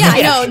them. Yeah,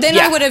 I know. Then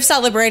I would have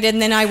celebrated,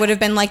 and then I would have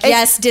been like,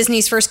 yes,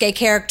 Disney's first gay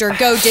character.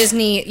 Go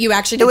Disney. You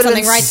actually did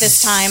something right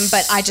this time.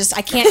 But I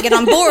can't get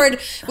on board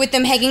with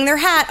them hanging their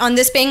hat on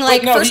this being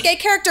like, first gay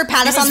character,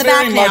 pat us on the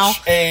back now.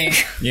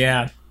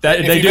 Yeah.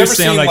 They do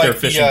sound like they're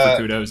fishing for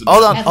kudos.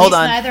 Hold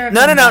on.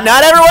 No,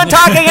 not everyone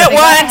talking at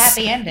once.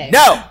 Happy ending.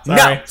 No,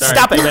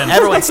 stop it.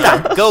 Everyone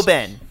stop. Go,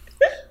 Ben.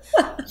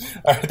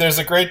 There's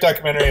a great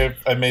documentary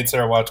I made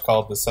Sarah watch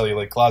called The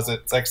Celluloid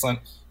Closet. It's excellent.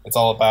 It's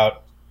all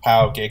about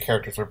how gay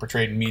characters were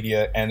portrayed in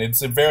media, and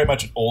it's very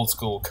much an old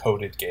school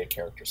coded gay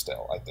character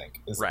still, I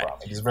think, is the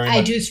problem. It's very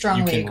I do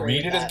strongly agree. You can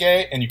read it as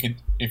gay, and you can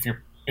if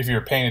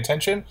you're paying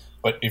attention,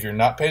 but if you're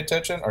not paying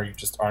attention or you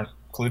just aren't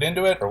clued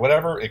into it or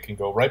whatever, it can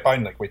go right by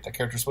and like, wait, that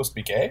character's supposed to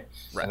be gay?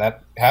 Right. And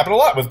that happened a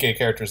lot with gay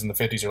characters in the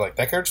 50s. You're like,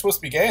 that character's supposed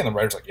to be gay? And the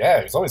writer's like,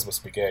 yeah, he's always supposed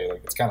to be gay.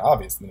 Like, it's kind of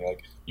obvious. And then you're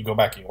like, you go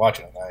back and you watch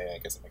it, and yeah, I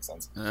guess it makes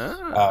sense.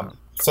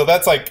 So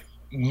that's like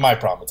my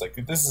problem. It's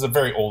like, this is a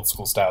very old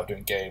school style of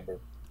doing gay, where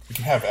you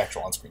can have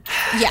actual on-screen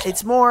people. Yeah,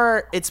 it's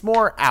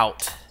more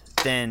out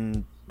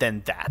than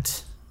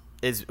that.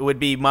 Would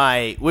be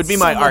my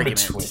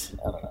argument.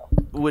 I don't know.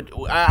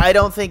 I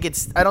don't think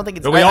it's.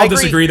 But we all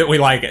disagree that we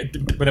like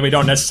it, but we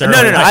don't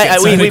necessarily. No.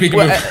 Like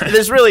it.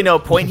 There's really no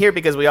point here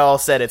because we all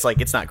said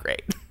it's not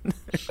great.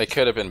 It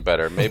could have been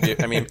better. Maybe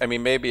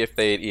maybe if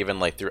they'd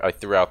even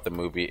throughout the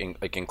movie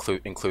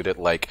included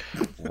like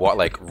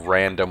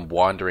random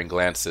wandering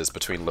glances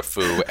between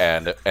LeFou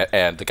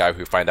and the guy who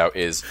we find out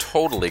is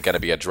totally going to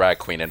be a drag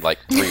queen in like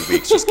 3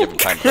 weeks. Just give him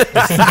time to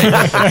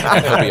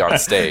and he'll be on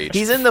stage.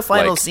 He's in the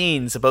final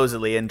scene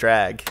supposedly in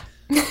drag.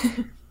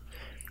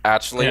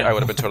 Actually, yeah. I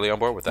would have been totally on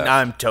board with that.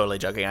 I'm totally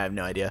joking. I have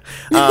no idea.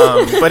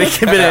 But he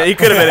could have been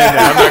in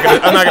there.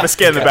 I'm not gonna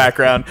scan the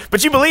background.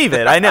 But you believe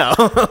it. I know.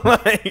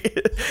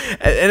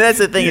 And that's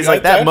the thing. Is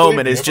like that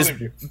moment is just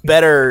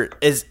better.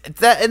 Is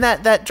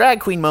that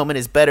drag queen moment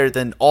is better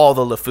than all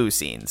the LeFou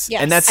scenes.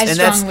 Yes, I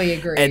strongly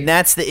agree. And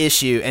that's the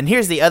issue. And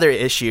here's the other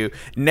issue.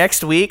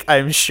 Next week,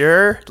 I'm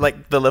sure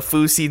like the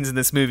LeFou scenes in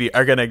this movie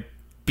are gonna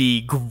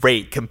be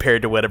great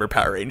compared to whatever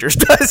Power Rangers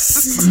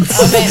does.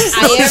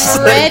 I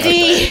am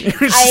ready.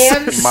 I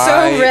am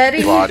so ready.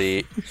 My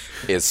body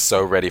is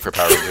so ready for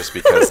Power Rangers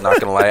because, not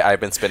gonna lie,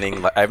 I've been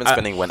spending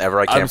whenever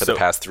I can for the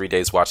past 3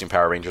 days watching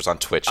Power Rangers on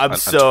Twitch. I'm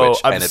so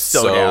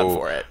down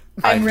for it.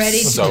 I'm ready.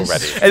 So to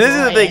ready. And this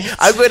is the thing. destroy it.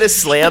 I'm going to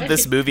slam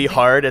this movie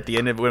hard at the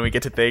end of when we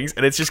get to things,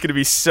 and it's just going to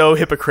be so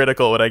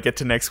hypocritical when I get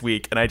to next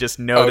week, and I just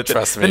know that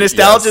trust the me,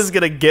 nostalgia is yes.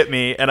 going to get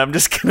me, and I'm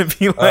just going to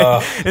be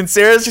like, and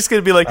Sarah's just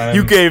going to be like,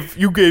 you gave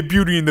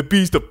Beauty and the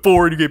Beast a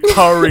 4, and you gave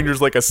Power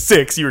Rangers like a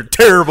 6. You're a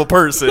terrible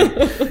person.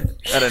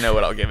 I don't know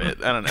what I'll give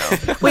it. I don't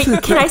know. Wait,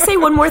 can I say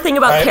one more thing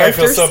about I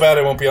characters? feel so bad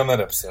I won't be on that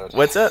episode.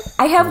 What's up?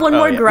 I have one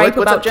more yeah. gripe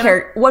What's up, about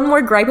Jenna? one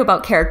more gripe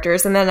about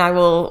characters, and then I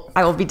will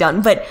be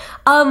done. But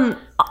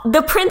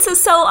the prince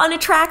is so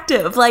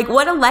unattractive. Like,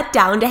 what a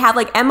letdown to have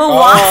like Emma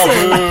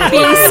Watson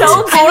being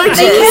so gorgeous.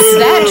 They kept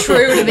that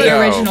true to the No.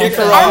 original Kick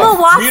her film. off. Emma Meet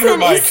her, Watson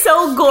Mike. is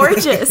so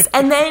gorgeous,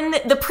 and then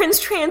the prince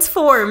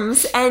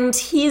transforms, and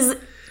he's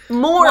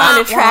more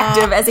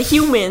unattractive as a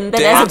human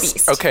than as a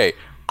beast. Okay,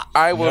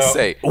 I will No.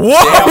 say. Whoa!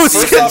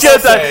 first off,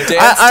 Just- I'll say- Dan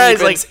I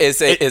was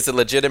Stevens like, is a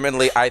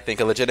legitimately, I think,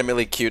 a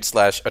legitimately cute /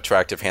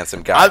 attractive,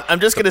 handsome guy. I'm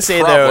just The gonna say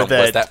though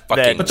problem was that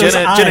fucking But those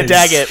Jenna eyes.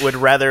 Daggett would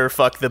rather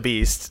fuck the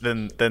Beast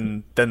than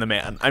the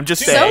man. I'm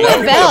just So saying.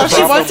 would Belle. She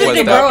problem wanted was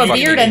to that grow a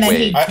fucking beard, and then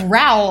he wait.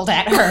 growled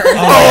at her.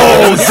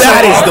 Oh,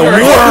 that is the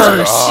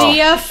worst. She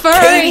a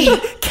furry.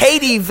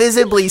 Katie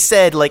visibly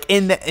said, like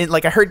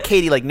like I heard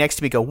Katie like next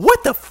to me go,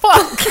 "What the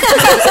fuck?"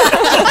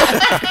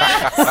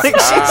 Like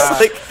she's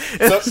like,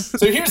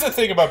 So here's the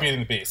thing about Beauty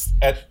and the Beast.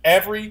 At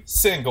every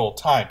single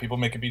time people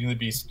make a Beauty and the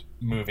Beast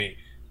movie,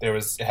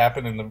 it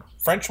happened in the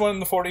French one in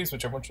the 40s,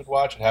 which everyone should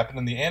watch. It happened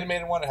in the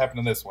animated one. It happened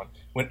in this one.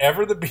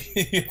 Whenever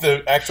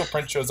the actual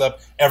prince shows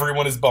up,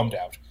 everyone is bummed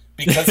out.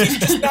 Because he's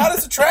just not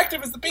as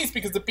attractive as the Beast.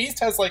 Because the Beast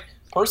has like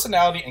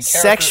personality and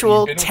character.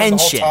 Sexual and you've been with him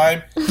tension. the whole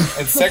time,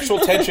 and sexual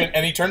tension,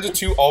 and he turns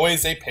into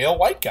always a pale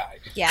white guy.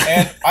 Yeah.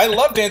 And I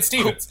love Dan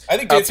Stevens. I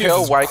think Dan A Stevens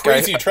pale is white guy.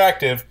 crazy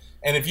attractive.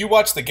 And if you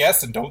watch The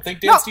Guest and don't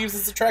think Dan Stevens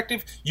is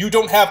attractive, you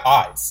don't have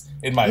eyes,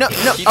 in my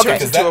opinion. no, He okay. turns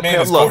Because into that a man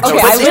pale. is Look, gorgeous. Okay,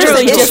 I But here's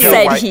literally the just issue.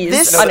 said he's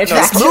this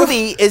unattractive.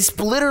 movie is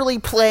literally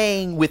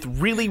playing with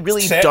really,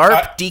 really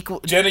dark.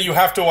 Jenna, you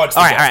have to watch The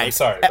All right,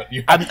 Guest. all right. I'm sorry, but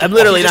you I'm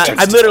literally not.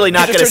 I'm literally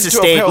not He going to just turned into a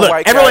sustain. pale Look,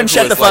 white guy everyone, who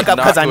shut the was, fuck like, up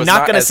because who I'm was not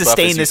not going to as buff as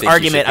sustain you this think he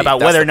argument should be. about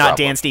That's whether or the not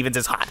problem. Dan Stevens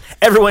is hot.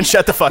 Everyone,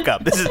 shut the fuck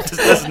up. This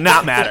does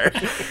not matter.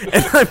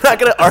 And I'm not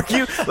going to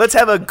argue. Let's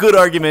have a good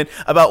argument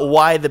about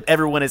why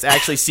everyone is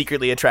actually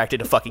secretly attracted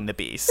to fucking the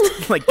Beast.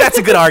 Like that's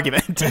a good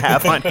argument to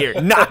have on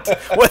here. Not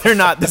whether or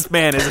not this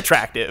man is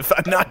attractive.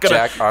 I'm not going to.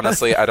 Jack,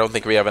 honestly, I don't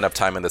think we have enough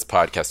time in this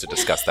podcast to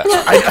discuss that.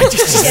 I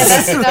just, Yeah,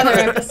 that's another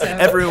episode.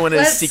 Everyone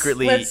is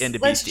secretly into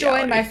Let's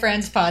join bestiality. my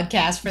friend's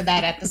podcast for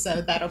that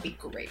episode. That'll be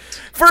great.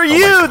 For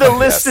you, the God, yes.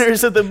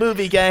 listeners of the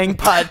Movie Gang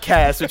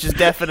podcast, which is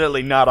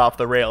definitely not off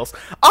the rails,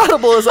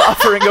 Audible is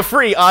offering a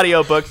free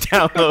audiobook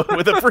download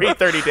with a free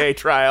 30-day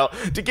trial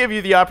to give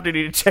you the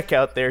opportunity to check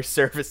out their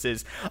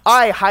services.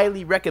 I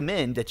highly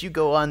recommend that you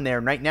go on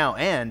there right now,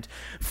 and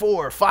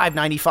for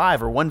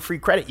 $5.95 or 1 free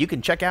credit, you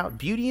can check out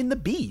Beauty and the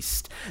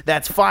Beast.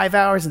 That's 5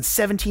 hours and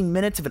 17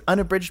 minutes of an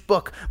unabridged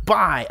book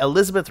by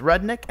Elizabeth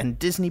Rudnick and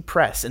Disney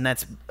Press, and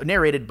that's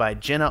narrated by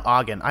Jenna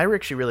Ogden. I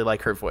actually really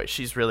like her voice.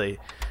 She's really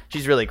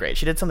great.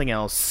 She did something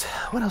else.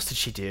 What else did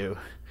she do?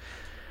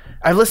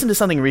 I listened to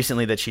something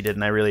recently that she did,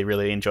 and I really,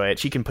 really enjoy it.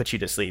 She can put you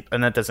to sleep,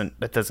 and that's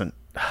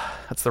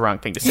the wrong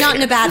thing to say. Not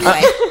in a bad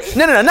way.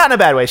 No, not in a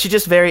bad way.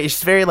 It's very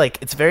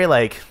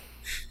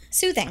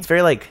Soothing.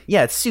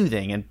 it's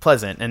soothing and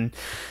pleasant, and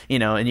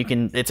and you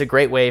can. It's a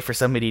great way for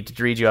somebody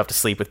to read you off to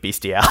sleep with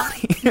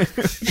bestiality.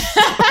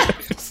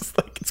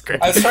 It's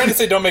great. I was trying to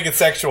say don't make it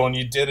sexual, and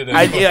you did it.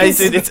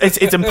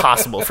 It's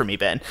impossible for me,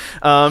 Ben.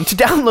 To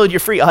download your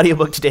free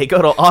audiobook today,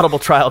 go to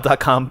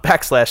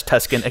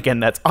audibletrial.com/Tuscan. Again,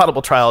 that's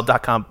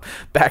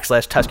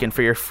audibletrial.com/Tuscan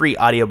for your free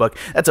audiobook.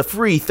 That's a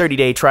free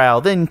 30-day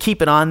trial. Then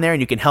keep it on there, and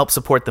you can help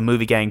support the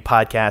Movie Gang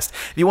podcast.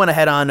 If you want to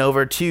head on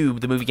over to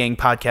the Movie Gang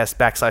podcast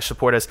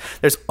 /support us,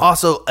 there's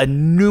also a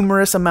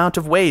numerous amount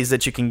of ways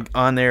that you can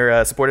on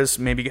there support us.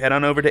 Maybe head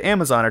on over to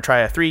Amazon or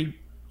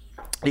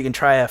you can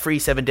try a free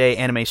 7-day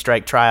Anime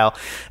Strike trial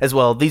as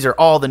well. These are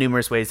all the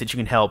numerous ways that you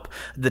can help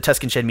the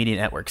Tuscan Shed Media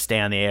Network stay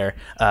on the air.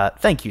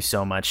 Thank you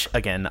so much,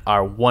 again,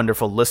 our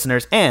wonderful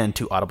listeners, and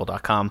to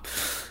Audible.com.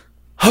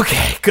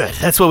 Okay, good.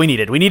 That's what we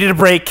needed. We needed a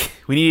break.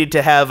 We needed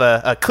to have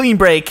a clean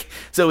break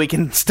so we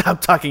can stop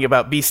talking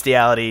about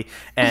bestiality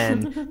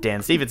and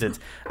Dan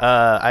Stevenson's.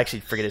 I actually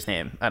forget his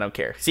name. I don't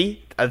care.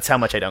 See? That's how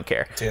much I don't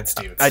care. Dan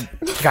Stevens.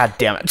 God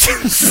damn it.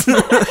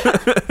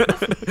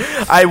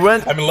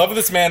 I'm in love with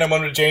this man. I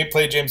want to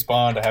play James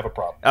Bond. I have a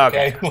problem.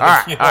 Okay. Like, All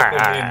right. you know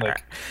what I mean?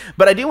 Like,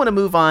 But I do want to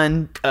move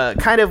on,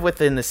 kind of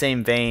within the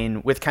same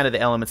vein with kind of the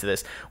elements of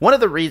this. One of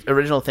the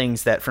original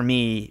things that for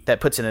me that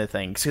puts into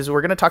things, because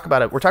we're going to talk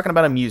about it. We're talking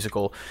about a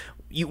musical.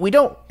 We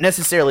don't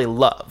necessarily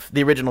love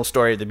the original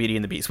story of the Beauty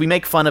and the Beast. We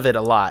make fun of it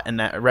a lot in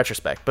that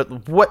retrospect.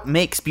 But what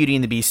makes Beauty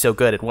and the Beast so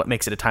good and what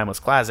makes it a timeless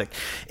classic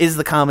is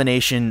the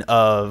combination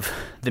of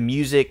the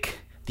music,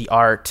 the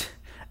art,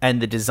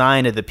 and the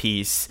design of the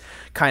piece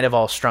kind of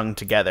all strung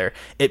together.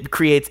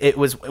 It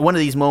was one of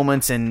these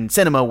moments in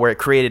cinema where it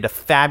created a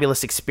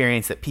fabulous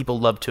experience that people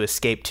love to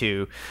escape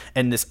to,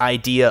 and this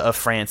idea of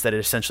France that it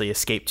essentially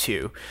escaped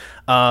to.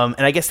 And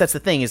I guess that's the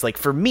thing, is like,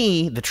 for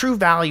me, the true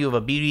value of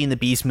a Beauty and the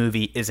Beast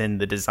movie is in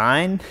the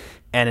design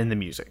and in the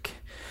music.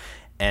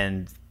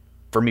 And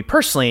for me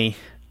personally,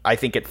 I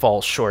think it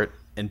falls short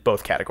in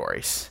both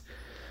categories.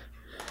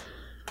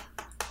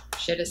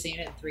 Should have seen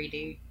it in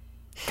 3D.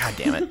 God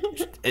damn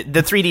it.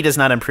 The 3D does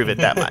not improve it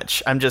that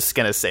much. I'm just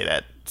going to say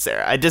that,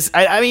 Sarah. I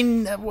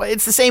mean,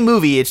 it's the same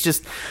movie. It's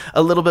just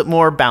a little bit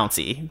more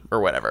bouncy or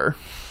whatever.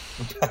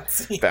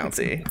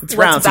 Bouncy. It's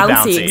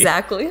bouncy.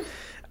 Exactly.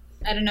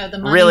 I don't know, the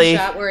money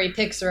shot where he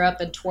picks her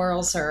up and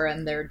twirls her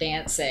and they're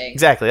dancing.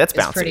 Exactly, that's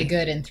bouncy. It's pretty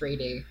good in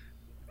 3D.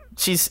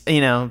 She's,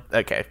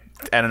 okay.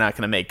 I'm not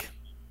going to make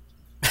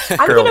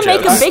I'm going to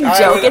make a big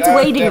joke. It's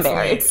waiting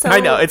there. It's so I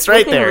know, it's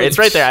right there. It's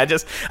right there. You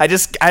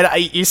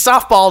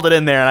softballed it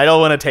in there and I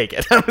don't want to take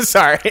it. I'm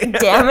sorry.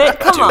 Damn it.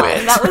 Come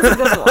on. That was a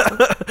good one.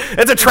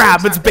 It's a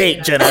trap. It's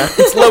bait, Jenna.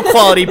 It's low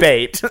quality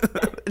bait.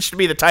 It should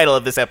be the title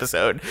of this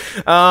episode.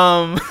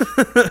 I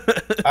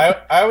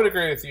would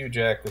agree with you,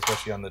 Jack,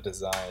 especially on the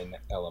design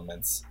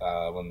elements.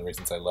 One of the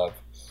reasons I love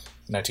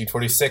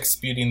 1946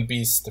 Beauty and the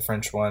Beast, the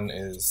French one,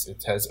 is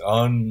it has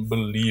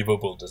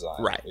unbelievable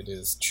design. Right. It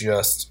is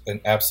just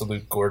an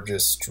absolute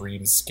gorgeous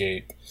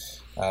dreamscape.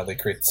 They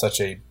create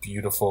such a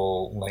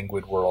beautiful,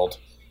 languid world.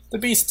 The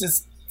Beast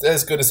is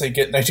as good as they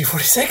get in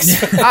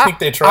 1946. I think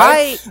they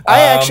tried. I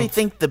actually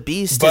think the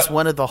Beast is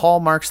one of the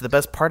hallmarks, the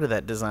best part of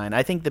that design.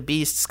 I think the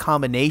Beast's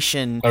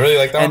combination. I really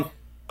like that one.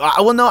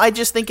 Well, no, I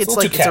just think it's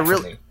a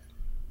real.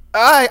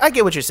 I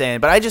get what you're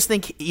saying, but I just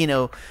think,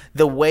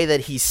 the way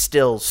that he's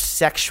still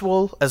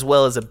sexual as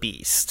well as a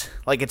beast.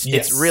 Like,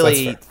 it's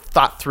really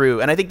thought through.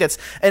 And I think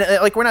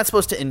we're not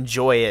supposed to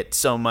enjoy it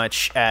so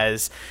much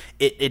as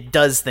it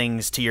does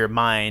things to your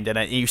mind.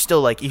 And you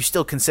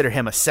still consider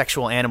him a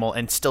sexual animal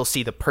and still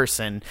see the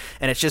person.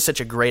 And it's just such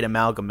a great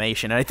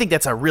amalgamation. And I think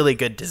that's a really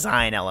good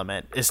design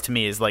element,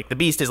 is like the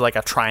Beast is like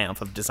a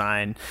triumph of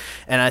design.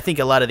 And I think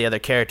a lot of the other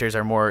characters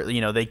are more,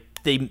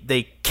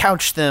 they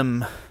couch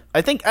them. I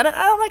don't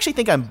actually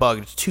think I'm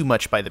bugged too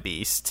much by the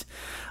Beast.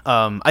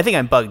 I think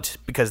I'm bugged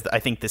because I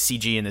think the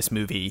CG in this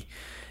movie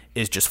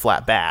is just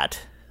flat bad.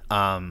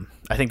 I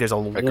think there's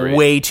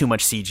way too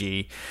much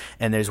CG,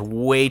 and there's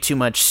way too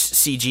much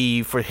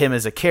CG for him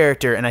as a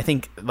character. And I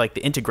think like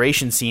the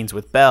integration scenes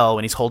with Belle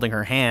when he's holding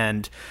her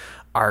hand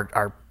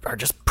are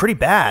just pretty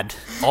bad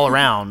all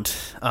around.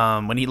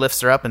 When he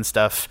lifts her up and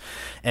stuff,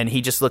 and he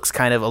just looks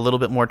kind of a little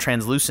bit more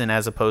translucent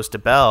as opposed to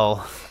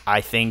Belle.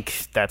 I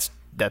think that's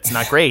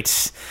not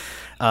great.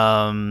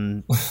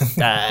 Considering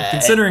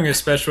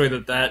especially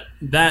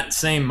that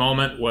same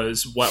moment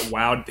was what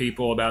wowed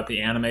people about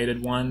the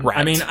animated one. Right.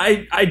 I mean,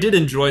 I did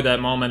enjoy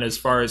that moment as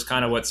far as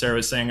kind of what Sarah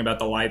was saying about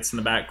the lights in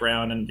the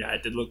background, and yeah,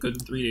 it did look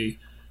good in 3D.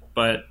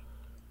 But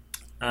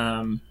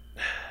yeah,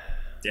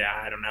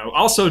 I don't know.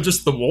 Also,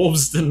 just the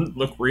wolves didn't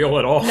look real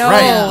at all.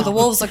 No, the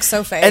wolves look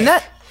so fake.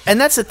 And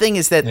that's the thing,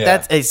 is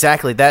that's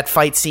exactly that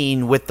fight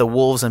scene with the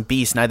wolves and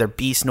Beast. Neither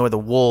Beast nor the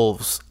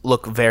wolves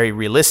look very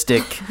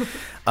realistic.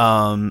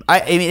 I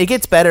mean, it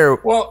gets better.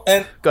 Well,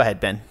 and go ahead,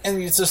 Ben.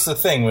 And it's just the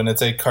thing, when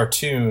it's a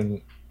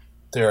cartoon,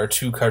 there are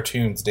two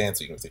cartoons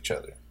dancing with each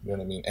other. You know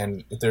what I mean?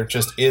 And there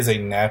just is a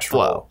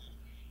natural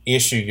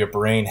issue your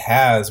brain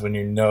has when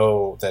you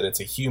know that it's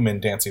a human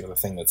dancing with a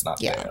thing that's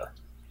not there,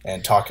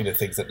 and talking to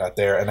things that are not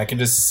there. And I can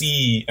just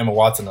see Emma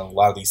Watson in a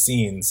lot of these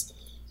scenes.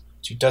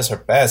 She does her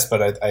best,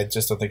 but I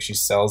just don't think she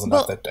sells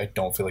enough that I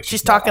don't feel like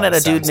she's talking at a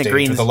dude in a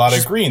green. With a lot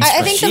of green screen.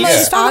 I think the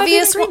most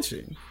obvious one.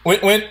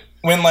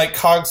 When like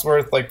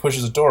Cogsworth like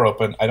pushes a door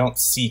open, I don't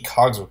see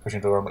Cogsworth pushing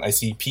a door open. I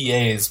see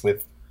PAs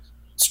with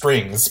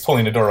strings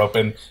pulling a door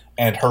open,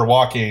 and her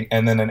walking,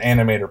 and then an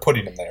animator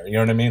putting him there. You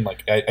know what I mean?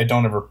 Like, I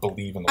don't ever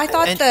believe in the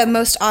thought the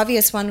most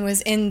obvious one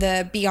was in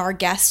the Be Our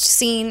Guest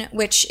scene,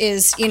 which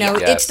is,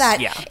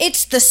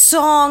 it's the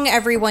song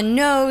everyone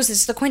knows.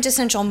 It's the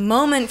quintessential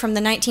moment from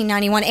the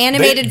 1991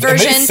 animated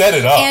version. And they set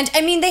it up. And,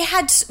 I mean, they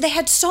had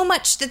so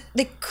much that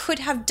they could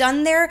have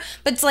done there,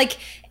 but it's like,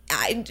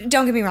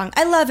 don't get me wrong,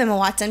 I love Emma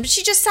Watson, but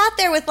she just sat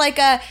there with like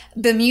a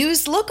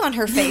bemused look on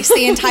her face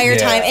the entire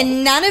time,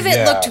 and none of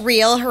it looked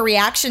real. Her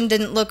reaction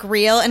didn't look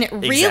real, and it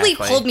really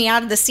pulled me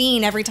out of the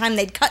scene every time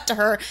they'd cut to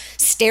her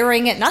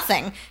staring at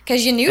nothing,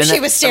 because you knew she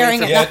was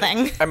staring at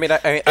nothing.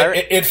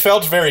 It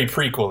felt very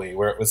prequely,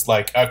 where it was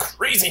like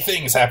crazy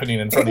things happening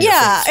in front of your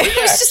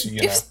face.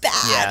 It was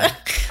bad.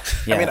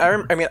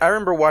 Yeah. I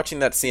remember watching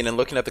that scene and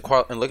looking at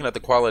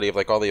the quality of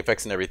like all the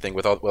effects and everything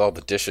with all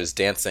the dishes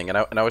dancing, and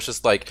I was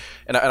just like,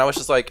 I was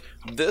just like,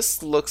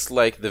 this looks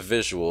like the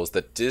visuals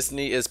that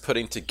Disney is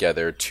putting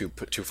together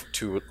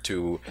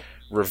to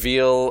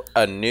reveal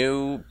a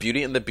new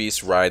Beauty and the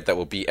Beast ride that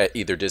will be at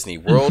either Disney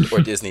World or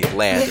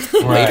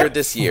Disneyland later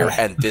this year,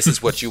 and this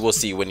is what you will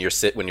see when you're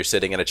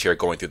sitting in a chair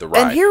going through the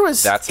ride. And here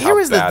was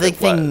the big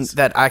thing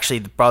that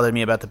actually bothered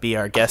me about the Be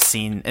Our Guest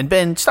scene. And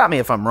Ben, stop me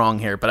if I'm wrong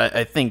here, but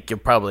I think you'll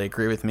probably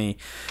agree with me.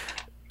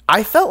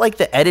 I felt like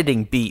the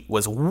editing beat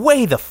was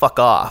way the fuck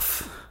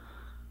off.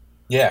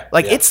 Yeah.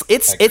 Like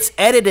it's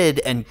edited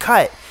and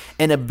cut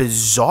in a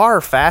bizarre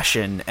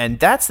fashion, and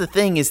that's the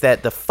thing, is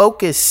that the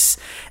focus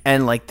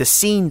and like the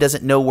scene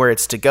doesn't know where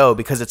it's to go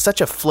because it's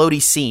such a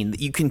floaty scene that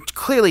you can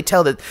clearly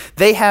tell that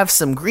they have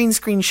some green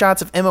screen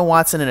shots of Emma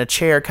Watson in a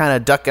chair kind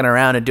of ducking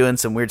around and doing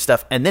some weird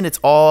stuff, and then it's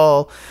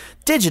all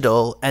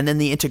digital, and then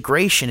the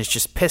integration is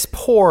just piss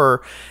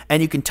poor,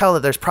 and you can tell that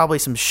there's probably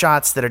some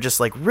shots that are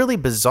just like really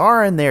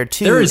bizarre in there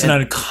too. There is an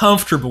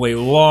uncomfortably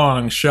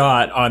long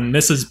shot on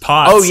Mrs.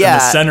 Potts in the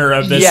center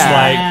of this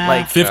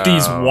like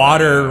 50s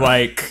water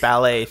like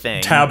ballet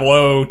thing,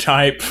 tableau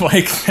type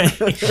like thing,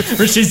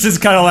 where she's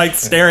just kind of like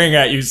staring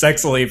at you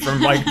sexily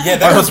from like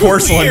her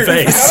porcelain weird.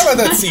 face. I forgot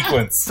about that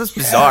sequence. This is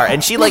bizarre,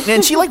 and she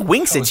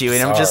winks at you,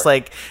 and I'm just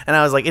like, and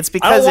I was like, it's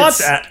because I don't want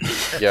it's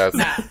that. Yes.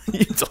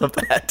 You love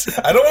that.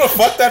 I don't want to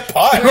fuck that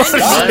pot. I'm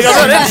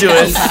not into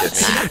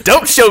it.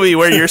 Don't show me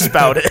where your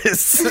spout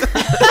is.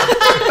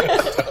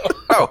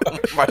 Oh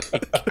my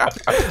god!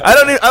 I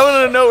don't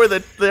want to know where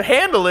the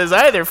handle is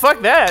either.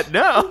 Fuck that.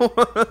 No.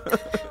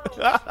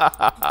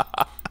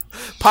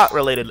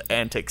 Pot-related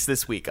antics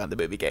this week on the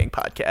Movie Gang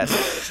podcast.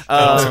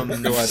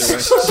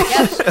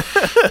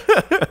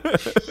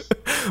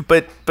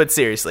 But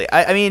seriously,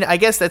 I mean, I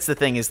guess that's the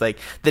thing, is like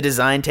the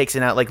design takes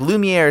it out. Like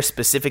Lumiere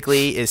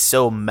specifically is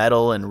so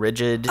metal and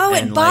rigid. Oh,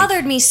 and it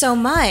bothered me so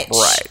much.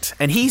 Right,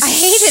 and I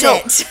hated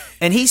it.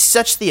 And he's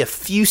such the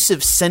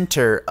effusive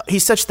center.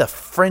 He's such the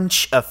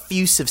French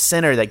effusive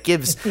center that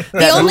gives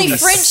the only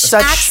French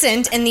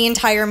accent in the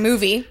entire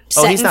movie.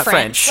 Oh, he's not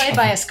French. Played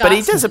by a Scotsman. But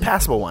he does a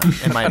passable one,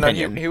 in my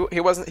opinion. He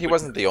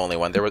wasn't the only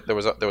one. There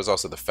was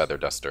also the feather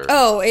duster.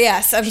 Oh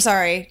yes, I'm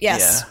sorry.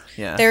 Yes,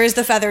 yeah. There is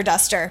the feather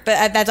duster,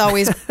 but that's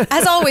always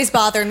has always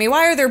bothered me.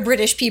 Why are there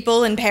British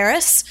people in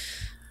Paris?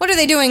 What are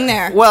they doing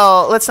there?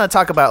 Well, let's not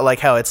talk about like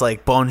how it's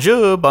like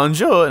bonjour,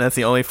 and that's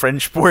the only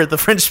French word the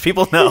French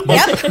people know.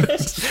 Yep.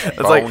 It's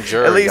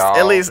bonjour, like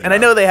at least, and I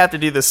know they have to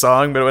do the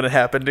song, but when it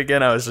happened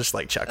again, I was just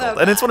like chuckled.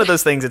 And it's one of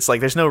those things. It's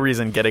like there's no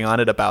reason getting on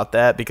it about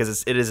that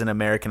because it is an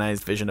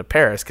Americanized vision of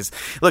Paris. Because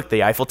look,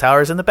 the Eiffel Tower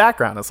is in the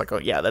background. It's like, oh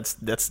yeah, that's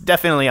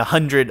definitely a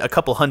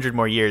couple hundred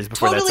more years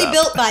before totally that's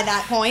built by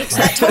that point.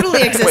 That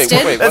totally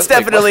existed. Wait, that's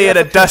definitely an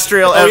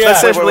industrial. Wait,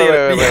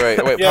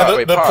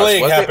 the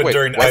plague happened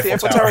during was the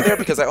Eiffel Tower Tower there?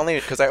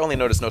 Because I only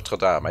noticed Notre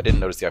Dame. I didn't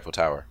notice the Eiffel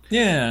Tower.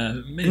 Yeah.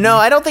 Maybe. No,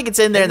 I don't think it's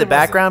in there in the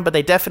background, but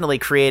they definitely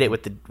create it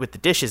with the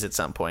dishes at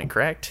some point,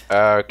 correct?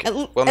 At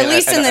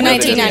least in the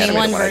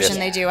 1991 version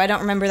they do. I don't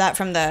remember that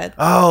from the.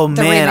 Oh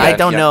the man, remake. I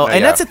don't know. Yeah,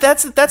 and yeah.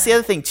 that's the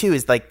other thing too,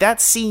 is like that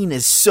scene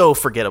is so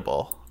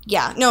forgettable.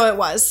 Yeah, no, it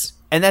was.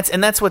 And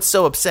that's what's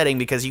so upsetting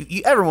because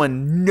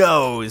everyone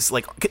knows,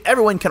 like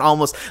everyone can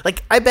almost,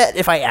 like, I bet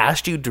if I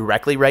asked you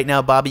directly right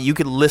now, Bobby, you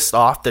could list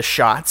off the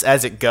shots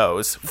as it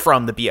goes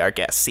from the Be Our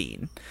Guest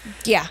scene.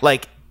 Yeah.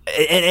 Like,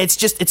 and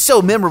it's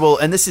so memorable,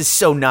 and this is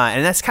so not.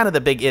 And that's kind of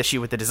the big issue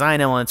with the design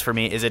elements for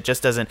me, is it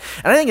just doesn't.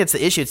 And I think it's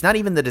the issue. It's not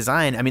even the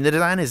design. I mean, the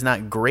design is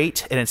not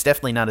great, and it's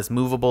definitely not as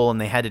movable. And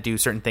they had to do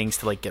certain things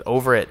to like get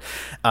over it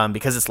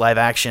because it's live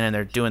action and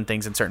they're doing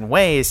things in certain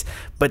ways.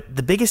 But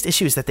the biggest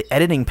issue is that the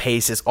editing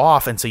pace is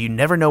off, and so you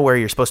never know where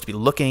you're supposed to be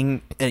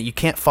looking, and you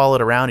can't follow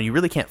it around, and you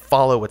really can't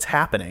follow what's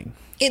happening.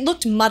 It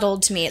looked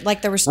muddled to me,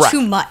 like there was Right.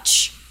 too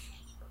much.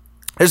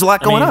 There's a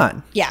lot going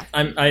on. Yeah.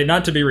 I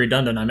not to be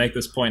redundant, I make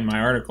this point in my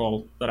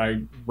article that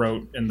I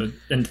wrote into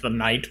the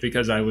night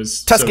because I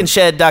was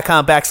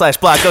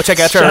TuscanShed.com/blog. Go check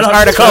out Trevor's Shut up,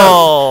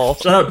 article.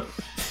 Shut up.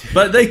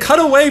 But they cut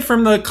away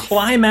from the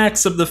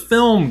climax of the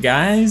film,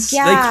 guys.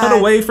 Yeah, They cut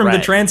away from the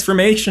right.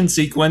 transformation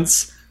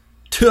sequence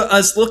to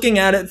us looking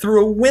at it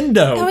through a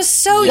window. That was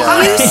so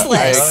Yeah.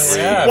 useless.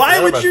 Yeah, I Why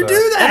forgot would about you that.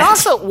 do that? And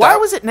also, why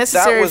was it That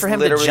necessary was for him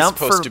to literally jump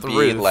supposed for to the be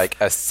roof? like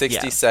a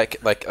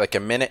 60-second, like a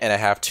minute and a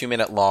half, 2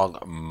 minute long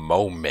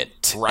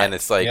moment, Right. and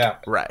it's like, Yeah.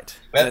 Right.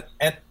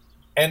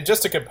 And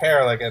just to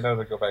compare, like I know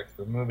to go back to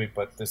the movie,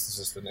 but this is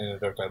just an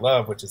anecdote I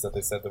love, which is that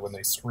they said that when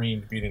they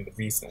screened Beauty and the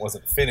Beast and it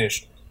wasn't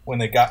finished, when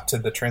they got to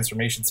the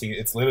transformation scene,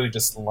 it's literally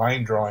just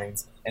line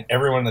drawings, and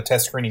everyone in the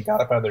test screening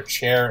got up out of their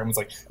chair and was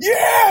like,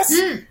 "Yes,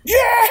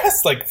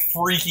 yes!" like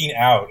freaking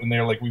out, and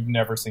they're like, "We've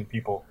never seen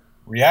people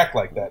react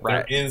like that."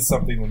 Right. There is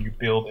something when you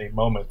build a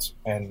moment,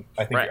 and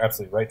I think Right. you're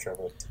absolutely right,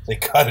 Trevor. They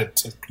cut it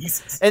to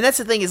pieces. And that's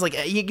the thing, is like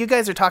you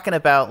guys are talking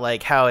about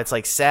like how it's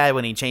like sad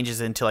when he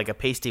changes into like a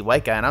pasty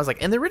white guy, and I was like,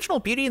 in the original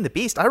Beauty and the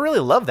Beast, I really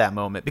love that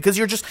moment because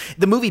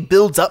the movie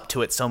builds up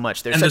to it so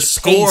much. There's And the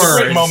such pace. score.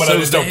 Great moment. so I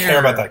just don't there. care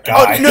about that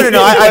Oh guy.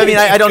 no! I mean,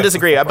 I don't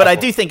disagree, but I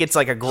do think it's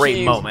like a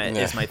great moment.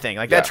 Yeah. Is my thing,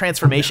 like Yeah. that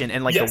transformation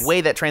and like Yes. the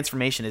way that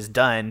transformation is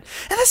done.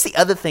 And that's the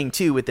other thing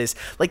too with this.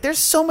 Like, there's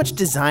so much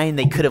design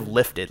they could have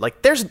lifted.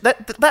 Like, there's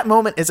that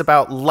moment is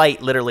about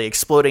light literally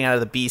exploding out of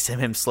the beast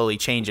and him slowly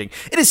changing.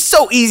 It is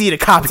so easy to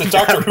copy. It's a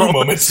Doctor Who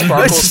moment.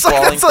 Sparkles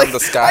falling from the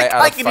sky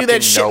out of can do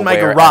that shit in my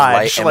nowhere,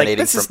 garage. and light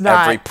emanating from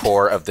every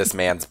pore of this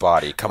man's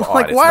body. Come on,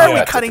 like, why are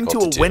we cutting to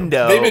a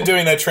window? They've been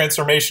doing that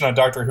transformation on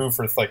Doctor Who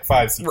for like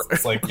 5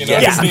 seasons. Like, you know,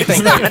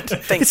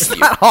 it's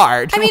not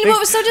hard. I mean, what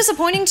was so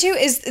disappointing too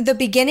is the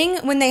beginning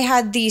when they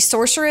had the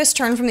sorceress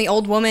turn from the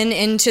old woman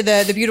into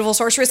the beautiful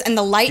sorceress, and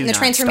the light and the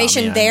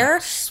transformation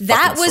there.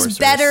 That was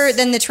better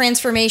than the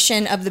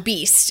transformation of the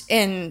beast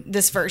in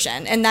this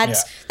version, and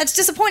that's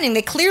disappointing.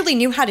 They clearly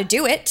knew how to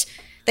do it.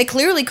 They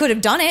clearly could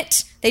have done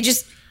it. They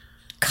just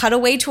cut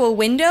away to a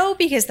window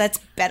because that's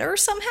better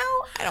somehow.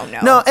 I don't know.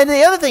 No, and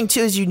the other thing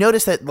too is you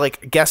notice that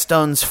like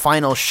Gaston's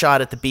final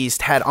shot at the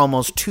beast had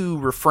almost 2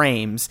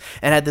 reframes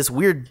and had this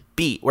weird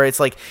beat where it's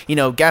like, you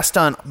know,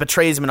 Gaston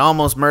betrays him and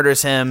almost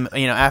murders him,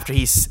 you know, after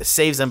he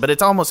saves him, but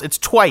it's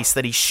twice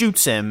that he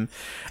shoots him,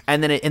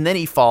 and then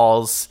he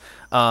falls.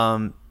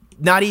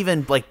 Not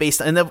even like based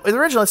on, in the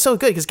original, it's so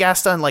good because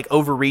Gaston like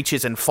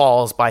overreaches and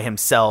falls by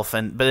himself,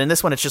 but in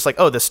this one it's just like,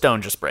 oh, the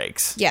stone just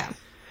breaks. Yeah.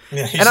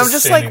 Yeah, and I'm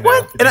just like,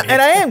 what? And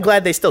I am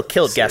glad they still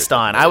killed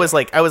Gaston. I was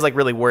like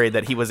really worried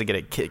that he wasn't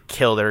gonna get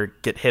killed or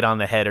get hit on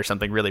the head or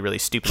something really, really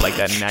stupid like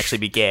that and actually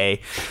be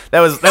gay. That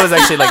was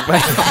actually like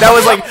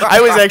I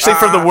was actually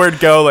from the word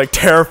go like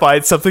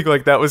terrified something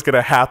like that was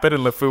gonna happen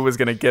and LeFou was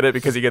gonna get it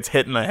because he gets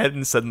hit in the head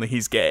and suddenly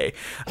he's gay.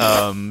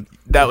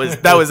 That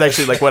was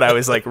actually like what I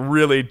was like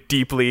really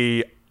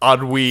deeply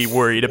ennui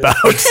worried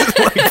about like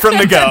from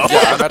the go.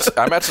 Yeah,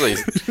 I'm actually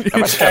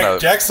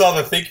Jack saw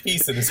the think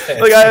piece in his head.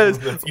 Like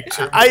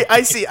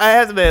I see. I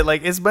have to admit,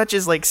 like as much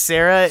as like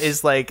Sarah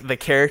is like the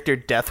character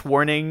death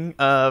warning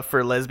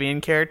for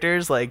lesbian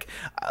characters, like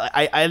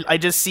I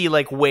just see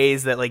like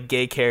ways that like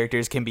gay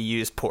characters can be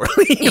used poorly.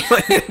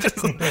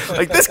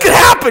 like this could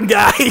happen,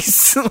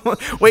 guys.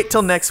 Wait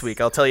till next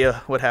week. I'll tell you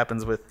what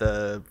happens with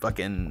the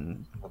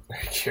fucking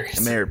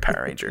American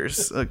Power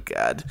Rangers. Oh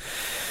God.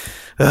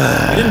 We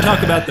didn't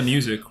talk about the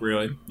music,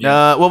 really.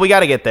 Well, we got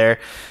to get there.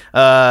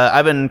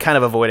 I've been kind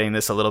of avoiding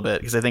this a little bit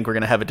because I think we're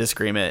going to have a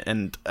disagreement,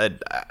 and I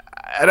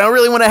don't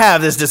really want to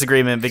have this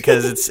disagreement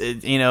because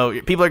you know,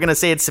 people are going to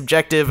say it's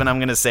subjective, and I'm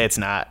going to say it's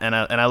not. And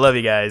I love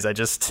you guys. I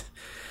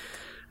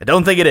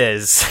don't think it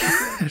is.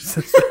 I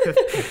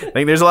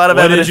think there's a lot of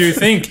evidence. What did you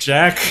think,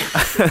 Jack?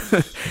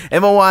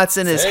 Emma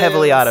Watson is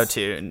heavily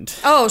auto-tuned.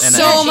 Oh,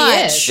 so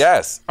much.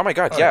 Yes. Oh my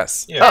God.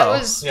 Yes.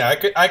 Yeah.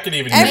 I could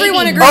even.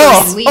 Everyone agrees.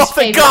 Oh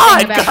my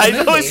God, guys!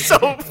 I was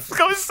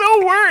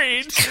so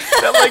worried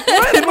that like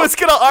Glenn was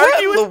gonna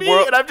argue with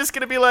me, and I'm just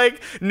gonna be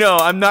like, no,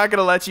 I'm not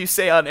gonna let you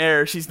say on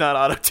air she's not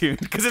auto-tuned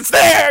because it's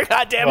there.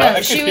 God damn it!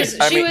 No, she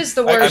was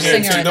the worst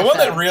singer. In the one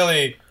that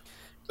really.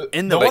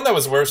 The one that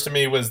was worse to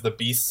me was the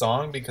Beast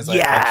song because I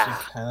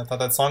actually kind of thought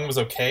that song was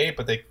okay,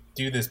 but they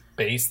do this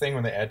bass thing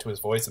when they add to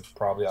his voice. It's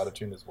probably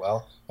auto-tuned as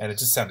well, and it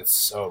just sounded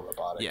so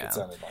robotic. Yeah. It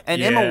sounded like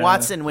Emma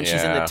Watson, when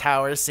she's in the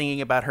tower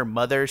singing about her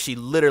mother, she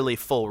literally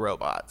full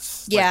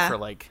robots. Yeah. Like, for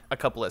like a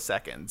couple of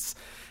seconds,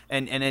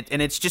 and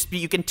it's just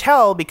you can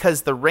tell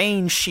because the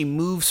range she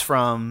moves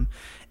from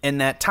in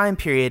that time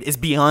period is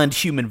beyond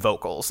human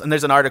vocals. And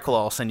there's an article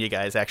I'll send you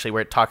guys actually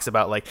where it talks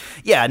about like,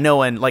 yeah, no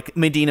one like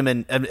Idina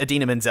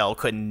Menzel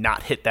could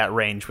not hit that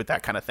range with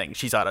that kind of thing.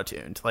 She's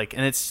auto-tuned. Like,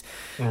 and it's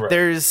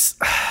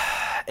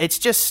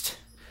just,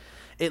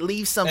 it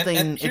leaves something.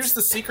 And here's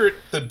the secret,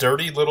 the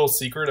dirty little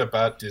secret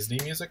about Disney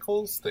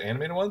musicals, the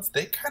animated ones.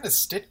 They kind of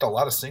stitched a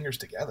lot of singers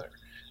together,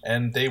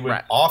 and they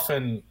would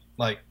often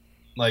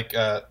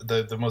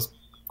the most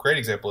great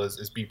example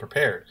is Be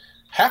Prepared.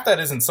 Half that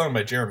isn't sung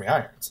by Jeremy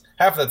Irons.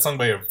 Half of that's sung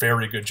by a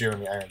very good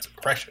Jeremy Irons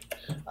impression.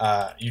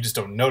 You just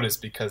don't notice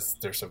because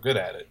they're so good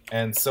at it.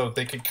 And so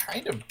they could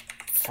kind of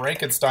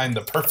Frankenstein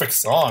the perfect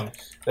song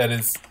that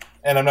is...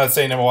 And I'm not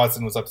saying Emma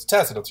Watson was up to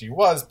test. I don't think she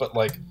was. But,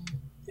 like,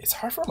 it's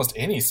hard for almost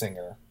any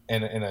singer,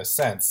 in a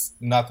sense.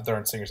 Not that there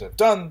aren't singers that have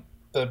done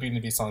the Beauty and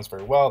the Beast songs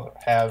very well. There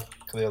have,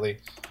 clearly.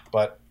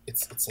 But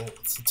it's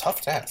a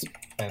tough task.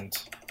 And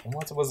Emma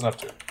Watson wasn't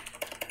up to it.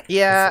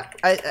 Yeah,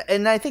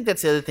 I think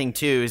that's the other thing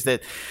too is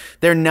that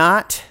they're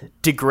not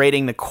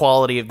degrading the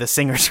quality of the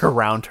singers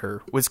around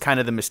her was kind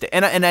of the mistake,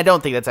 and I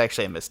don't think that's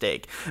actually a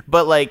mistake.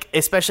 But like,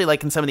 especially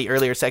like in some of the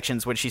earlier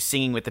sections when she's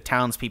singing with the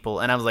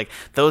townspeople, and I was like,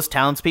 those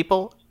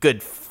townspeople,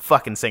 good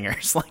fucking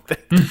singers, like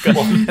that.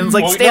 And it's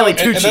like Stanley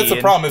Tucci. And that's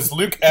the problem is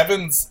Luke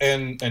Evans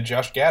and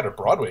Josh Gad are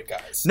Broadway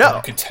guys. No,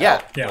 you could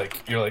tell. Yeah.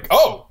 Like you're like,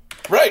 oh.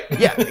 Right.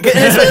 Yeah.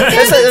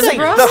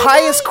 The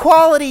highest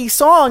quality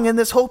song in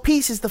this whole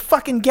piece is the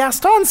fucking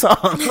Gaston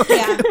song.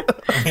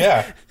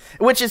 Yeah.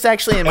 Which is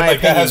actually, in my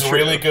opinion, that has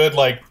really good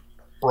like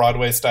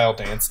Broadway style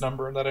dance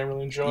number that I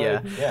really enjoy.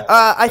 Yeah.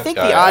 I think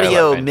the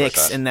audio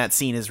mix in that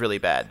scene is really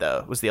bad,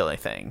 though. Was the only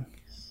thing.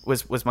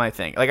 was my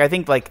thing. Like I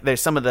think like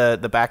there's some of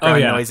the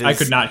background noises. I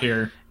could not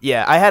hear.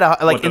 Yeah, I had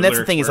and that's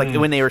the thing is like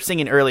when they were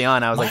singing early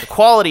on, I was like the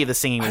quality of the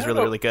singing was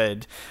really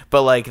good,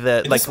 but like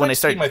when they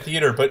started my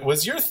theater, but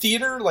was your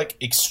theater like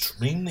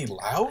extremely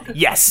loud?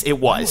 Yes, it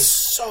was. It was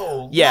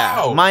so yeah,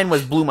 loud. Mine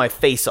blew my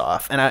face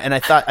off, and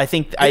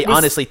I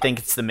honestly think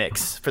it's the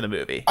mix for the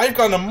movie. I've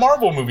gone to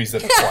Marvel movies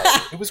that are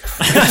quiet. It was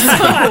crazy.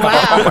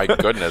 Oh my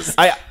goodness.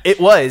 It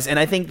was, and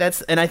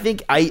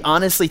I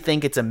honestly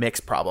think it's a mix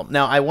problem.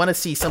 Now I want to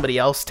see somebody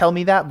else tell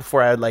me that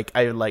before I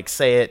would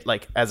say it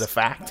like as a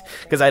fact,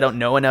 because I don't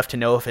know enough to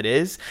know if it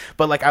is,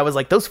 but like I was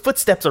like, those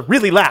footsteps are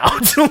really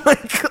loud.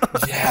 Like,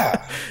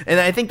 yeah, and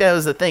I think that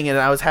was the thing, and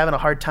I was having a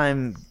hard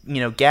time.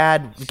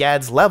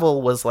 Gad's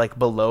level was like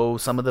below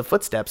some of the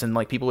footsteps, and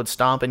like people would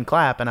stomp and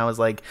clap, and I was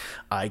like,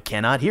 I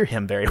cannot hear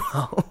him very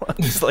well.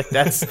 I'm just like,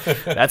 that's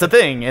a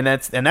thing, and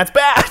that's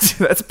bad.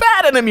 That's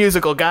bad in a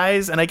musical,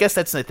 guys. And I guess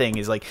that's the thing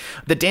is like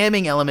the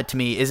damning element to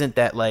me isn't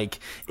that like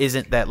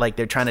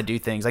they're trying to do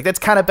things like that's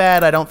kind of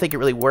bad. I don't think it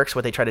really works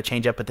what they try to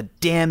change up, but the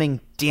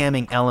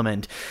damning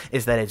element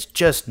is that it's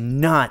just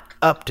not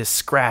up to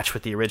scratch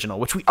with the original,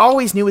 which we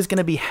always knew was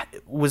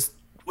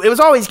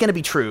always going to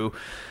be true.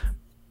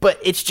 But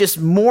it's just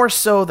more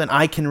so than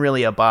I can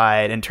really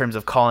abide in terms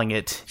of calling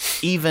it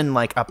even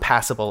like a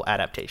passable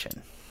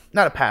adaptation.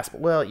 Not a passable.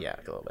 Well, yeah,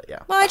 a little bit,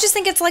 yeah. Well, I just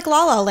think it's like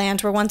La La Land,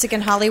 where once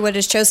again Hollywood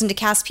has chosen to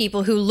cast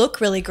people who look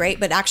really great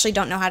but actually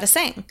don't know how to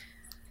sing.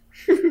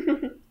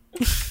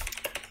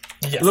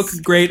 Yes. Look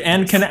great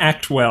and can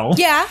act well.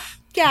 Yeah.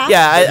 Yeah.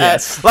 Yeah,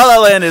 Yes. La La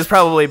Land is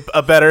probably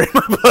a better in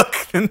my book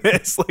than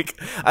this. Like,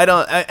 I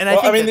don't, and I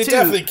think I mean, they too,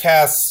 definitely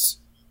cast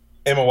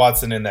Emma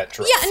Watson in that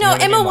dress. Yeah, You no, know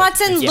what I Emma mean? Like,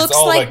 Watson it's looks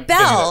all, like fitting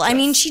Belle. that I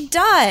mean, dress. she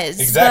does,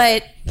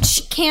 Exactly. but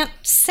she can't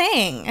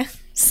sing.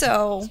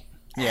 So,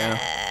 yeah.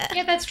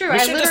 Yeah, that's true. We I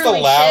should just literally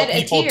allow shed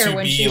a people tear to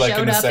when be, she like, in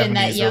showed the up in 70s that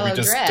where we yellow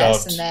just dress,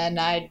 dubbed. and then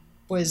I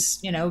was,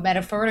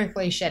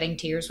 metaphorically shedding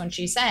tears when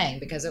she sang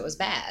because it was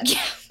bad.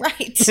 yeah,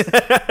 right.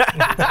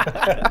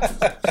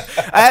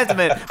 I have to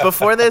admit,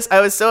 before this, I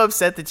was so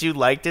upset that you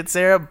liked it,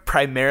 Sarah,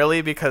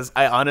 primarily because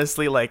I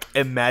honestly like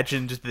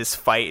imagined this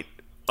fight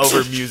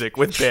over music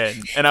with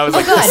Ben, and I was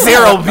like, God,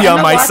 Sarah will be Emma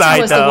on my Watson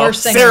side was the though.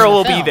 worst singer Sarah in the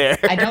will be film. there.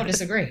 I don't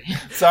disagree.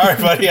 Sorry,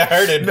 buddy, I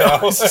heard it.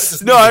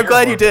 No, I'm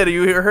glad you did.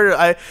 You heard it.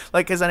 I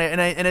like because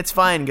and it's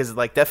fine because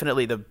like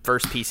definitely the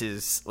first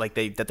pieces like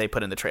that they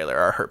put in the trailer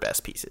are her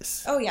best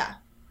pieces. Oh, yeah.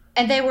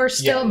 And they were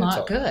still Yeah,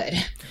 not good.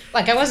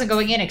 Like, I wasn't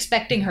going in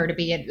expecting her to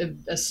be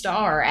a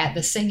star at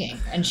the singing,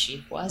 and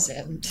she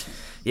wasn't.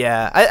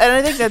 Yeah,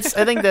 I think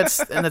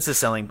that's a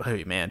selling. Oh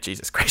man,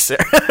 Jesus Christ,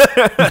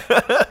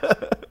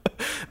 Sarah.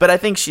 But I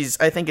think she's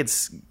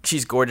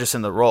gorgeous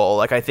in the role.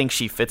 Like I think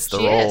she fits the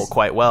role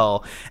quite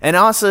well. And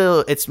also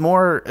it's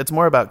more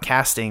about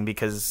casting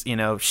because,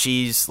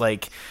 she's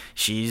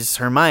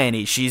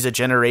Hermione. She's a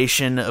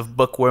generation of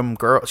bookworm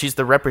girl. She's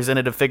the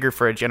representative figure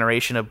for a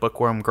generation of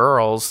bookworm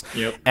girls.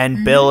 Yep.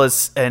 And Belle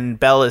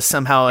is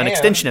somehow an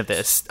extension of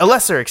this. A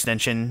lesser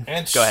extension.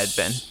 Go ahead,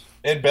 Ben.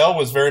 And Belle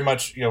was very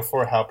much,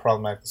 for how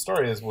problematic the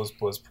story is,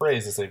 was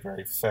praised as a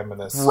very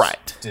feminist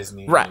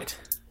Disney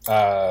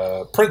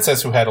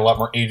princess who had a lot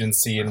more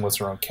agency and was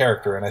her own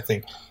character. And I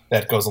think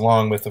that goes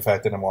along with the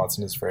fact that Emma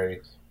Watson is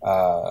very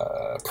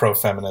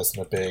pro-feminist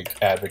and a big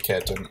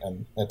advocate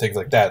and things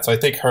like that. So I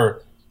think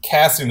her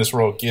casting this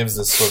role gives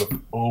this sort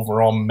of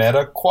overall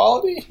meta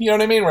quality. You know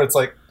what I mean? Where it's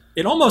like,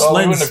 it almost we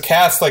lends. wouldn't have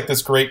cast like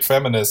this great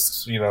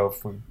feminist,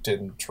 if we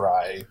didn't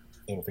try.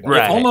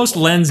 It almost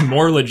lends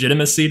more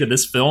legitimacy to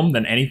this film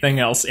than anything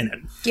else in it.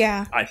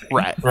 Yeah. I think.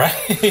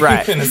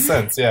 Right. In a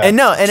sense, yeah. And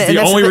no, and It's the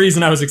that's only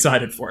reason I was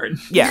excited for it.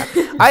 Yeah,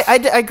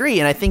 I agree,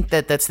 and I think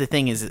that's the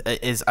thing is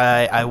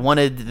I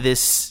wanted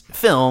this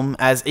film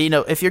as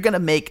if you're gonna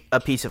make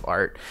a piece of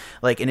art,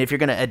 and if you're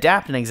gonna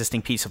adapt an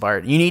existing piece of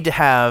art, you need to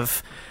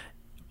have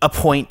a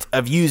point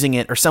of using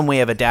it or some way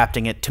of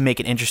adapting it to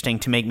make it interesting,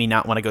 to make me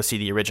not want to go see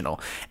the original.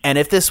 And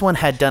if this one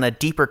had done a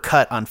deeper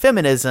cut on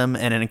feminism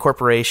and an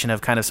incorporation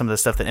of kind of some of the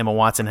stuff that Emma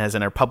Watson has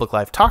in her public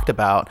life talked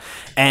about,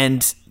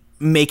 and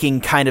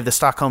making kind of the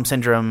Stockholm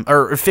syndrome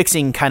or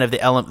fixing kind of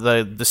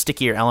the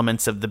stickier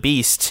elements of the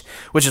Beast,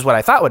 which is what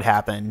I thought would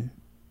happen.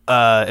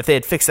 If they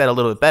had fixed that a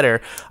little bit better,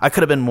 I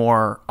could have been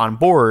more on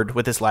board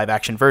with this live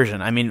action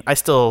version. I mean, I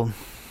still.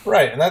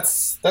 Right, and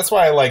that's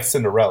why I like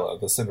Cinderella,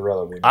 the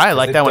Cinderella movie. I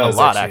like that one a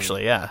lot,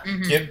 actually. Yeah,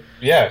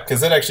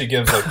 because it actually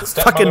gives like the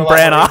stepmother fucking a lot more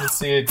Branagh.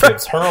 agency. It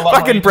gives her a lot more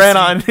fucking agency.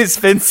 Branagh in his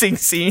fencing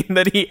scene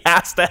that he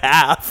has to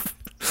have.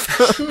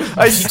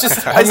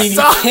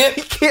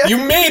 You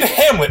made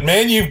Hamlet,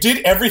 man. You did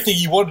everything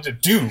you wanted to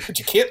do, but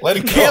you can't let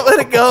it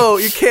go.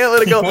 You can't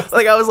let it go.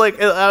 Like I was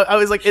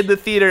like in the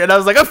theater, and I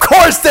was like, of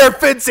course they're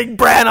fencing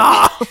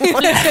Branagh.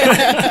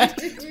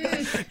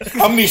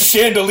 How many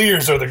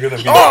chandeliers are there going to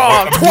be? 20,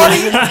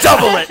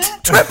 double it,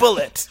 triple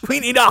it. We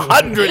need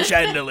 100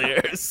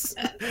 chandeliers,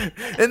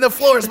 and the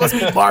floors must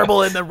be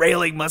marble, and the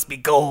railing must be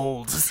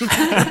gold.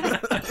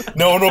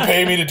 No one will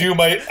pay me to do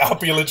my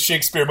opulent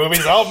Shakespeare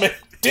movies.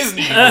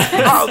 Disney.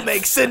 I'll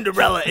make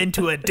Cinderella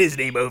into a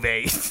Disney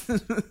movie.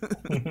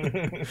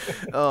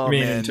 Oh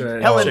man,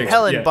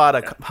 Helen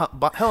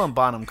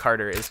Bonham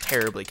Carter is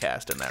terribly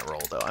cast in that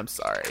role, though. I'm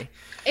sorry.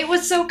 It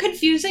was so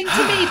confusing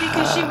to me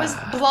because she was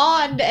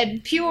blonde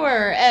and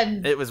pure,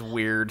 and it was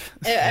weird.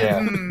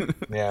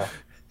 Yeah.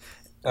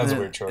 That was a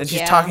weird choice. And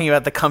she's talking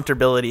about the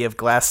comfortability of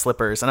glass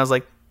slippers, and I was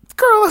like,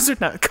 girl, those are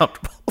not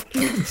comfortable.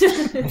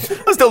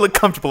 Those don't look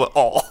comfortable at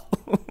all.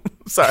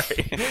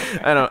 Sorry,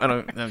 I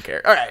don't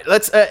care. All right,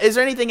 let's. Is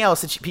there anything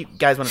else that you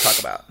guys want to talk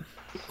about?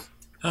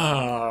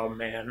 Oh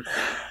man,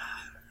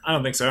 I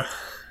don't think so.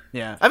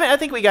 Yeah, I mean, I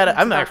think we got it.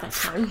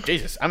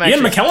 Jesus, I'm actually.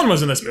 Ian McKellen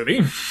was in this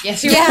movie.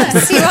 Yes, he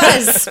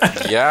was.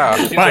 Yeah.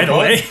 By the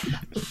way.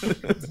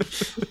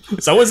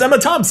 So was Emma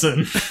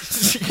Thompson.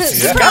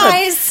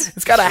 Surprise!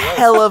 It's got a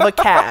hell of a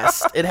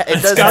cast.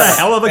 It's got a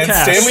hell of a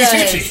cast. Stanley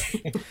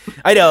Tucci.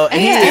 I know.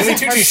 And Stanley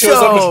Tucci shows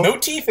up with no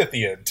teeth at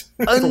the end.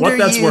 For what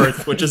that's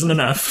worth, which isn't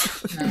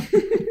enough. No.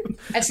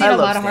 I've seen a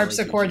lot of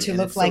harpsichords who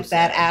look like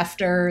that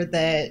after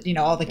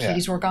all the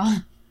keys were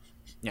gone.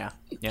 Yeah.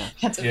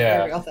 That's a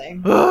very real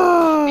thing.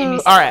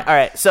 All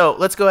right. So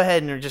let's go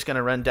ahead and we're just going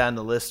to run down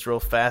the list real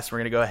fast. We're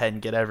going to go ahead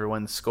and get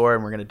everyone's score,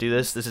 and we're going to do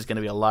this. This is going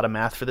to be a lot of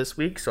math for this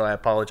week, so I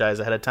apologize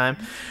ahead of time.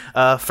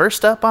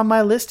 First up on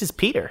my list is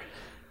Peter.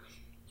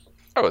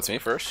 Oh, it's me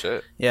first?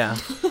 Shit. Yeah.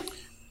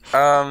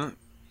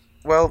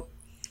 Well,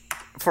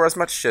 for as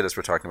much shit as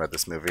we're talking about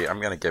this movie, I'm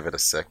going to give it a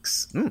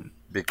 6.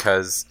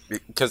 Because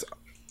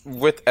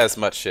with as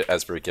much shit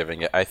as we're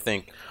giving it, I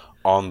think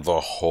on the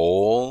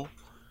whole,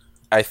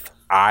 I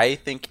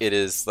think it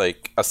is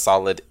like a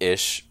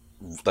solid-ish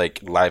like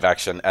live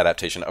action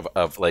adaptation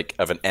of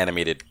an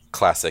animated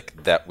classic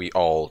that we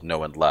all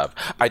know and love.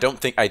 I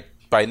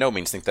by no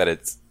means think that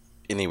it's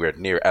anywhere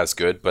near as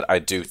good, but I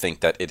do think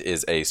that it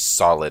is a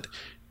solid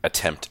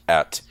attempt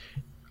at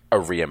a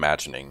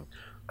reimagining.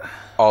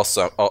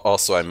 Also,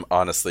 I'm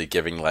honestly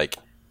giving like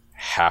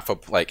half a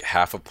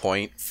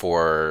point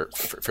for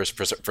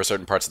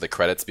certain parts of the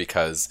credits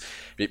because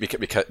I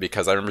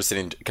remember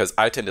because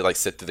I tend to like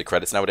sit through the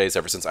credits nowadays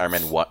ever since Iron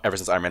Man 1,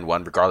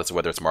 regardless of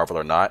whether it's Marvel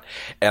or not,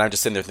 and I'm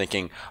just sitting there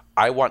thinking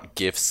I want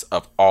gifs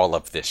of all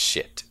of this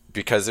shit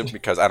because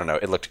I don't know,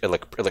 it looked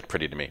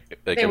pretty to me.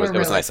 Like it was a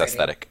nice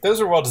aesthetic.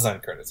 Those were well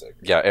designed credits.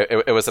 Yeah,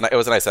 it was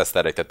a nice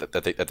aesthetic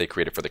that they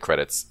created for the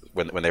credits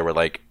when they were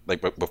like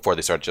before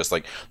they started just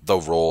like the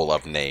roll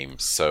of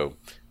names. So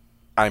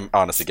I'm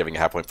honestly giving a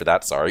half point for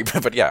that. Sorry,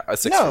 but yeah, a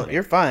 6. No,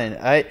 you're fine.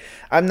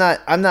 I'm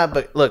not.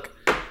 But look,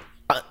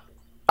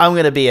 I'm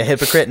gonna be a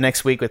hypocrite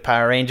next week with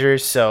Power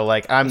Rangers. So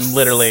like, I'm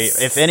literally,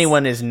 if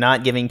anyone is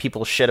not giving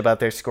people shit about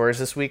their scores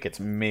this week, it's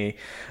me.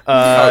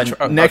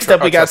 Next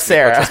up, we got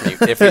Sarah.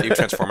 If we do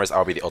Transformers,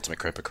 I'll be the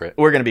ultimate hypocrite.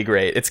 We're gonna be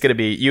great. It's gonna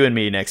be you and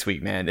me next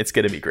week, man. It's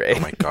gonna be great.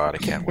 Oh my god, I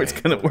can't wait.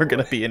 We're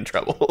gonna be in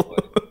trouble.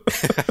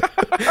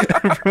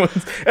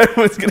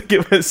 Everyone's gonna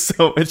give us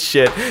so much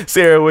shit.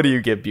 Sarah, what do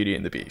you give Beauty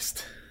and the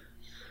Beast?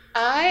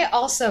 I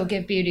also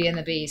give Beauty and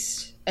the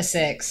Beast a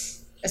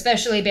 6,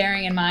 especially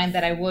bearing in mind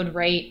that I would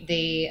rate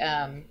the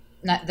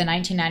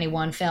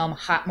 1991 film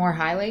more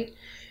highly.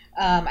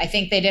 I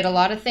think they did a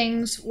lot of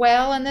things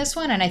well in this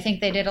one, and I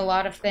think they did a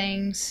lot of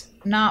things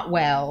not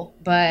well.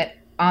 But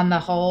on the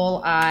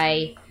whole,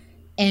 I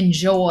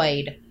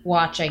enjoyed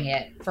watching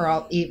it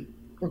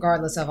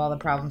regardless of all the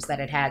problems that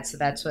it had. So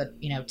that's what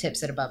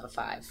tips it above a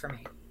 5 for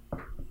me.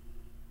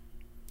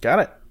 Got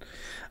it.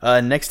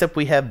 Next up,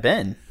 we have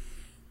Ben.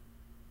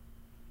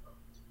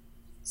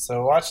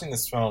 So watching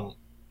this film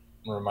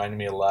reminded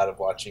me a lot of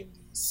watching the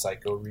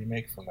Psycho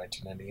remake from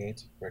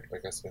 1998, directed by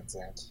Gus Van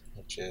Sant,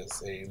 which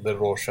is a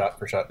literal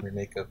shot-for-shot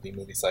remake of the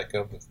movie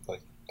Psycho with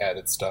like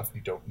added stuff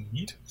you don't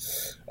need,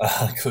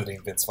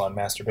 including Vince Vaughn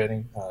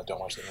masturbating.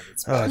 Don't watch that movie;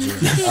 it's bad.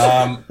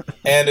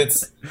 And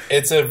it's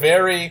a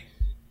very.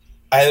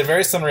 I had a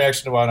very similar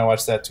reaction to when I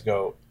watched that. To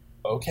go,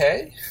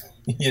 okay,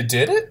 you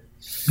did it.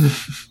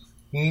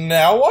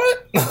 Now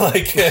what?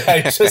 Like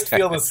I just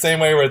feel the same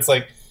way where it's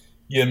like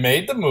you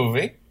made the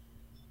movie.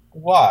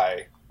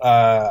 Why?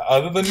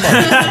 Other than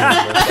money,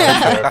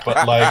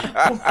 but like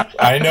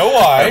I know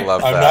why.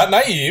 I'm not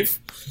naive,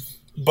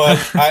 but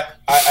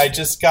I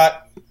just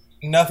got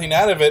nothing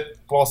out of it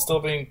while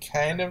still being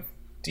kind of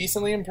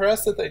decently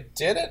impressed that they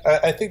did it.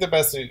 I think the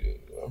best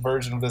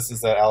version of this is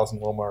that Alison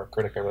Wilmore, a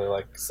critic I really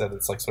like, said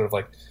it's like sort of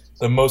like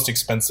the most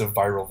expensive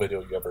viral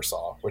video you ever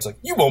saw, where it's like,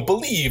 you won't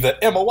believe that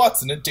Emma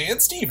Watson and Dan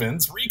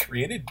Stevens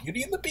recreated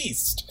Beauty and the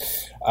Beast.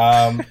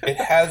 It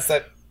has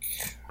that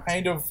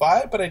kind of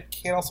vibe, but I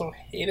can't also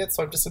hate it,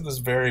 so I'm just in this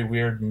very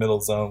weird middle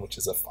zone, which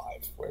is a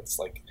 5, where it's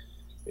like,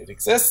 it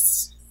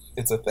exists,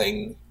 it's a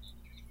thing,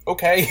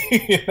 okay,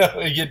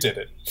 you did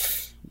it.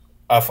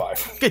 A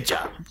 5. Good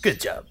job.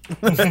 Good job.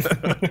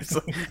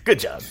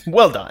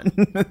 Well done.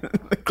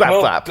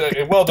 Clap.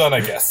 Well done, I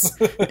guess.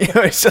 If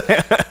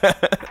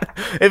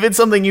it's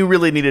something you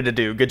really needed to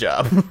do, good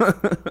job.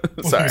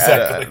 Sorry.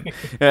 Exactly.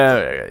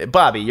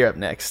 Bobby, you're up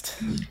next.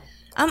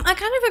 I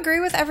kind of agree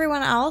with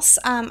everyone else.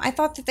 I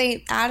thought that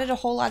they added a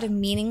whole lot of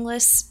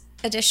meaningless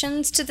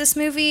additions to this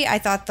movie. I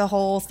thought the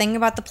whole thing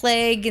about the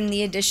plague and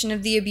the addition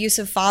of the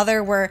abusive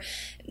father were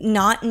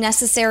not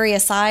necessary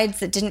asides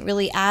that didn't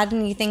really add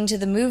anything to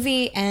the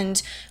movie. And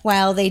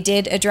while they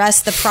did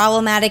address the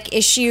problematic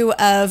issue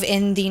of,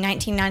 in the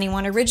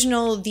 1991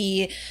 original,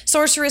 the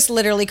sorceress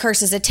literally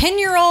curses a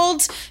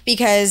 10-year-old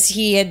because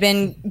he had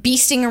been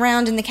beasting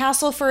around in the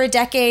castle for a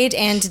decade,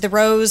 and the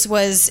rose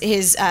was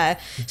his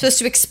supposed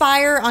to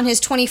expire on his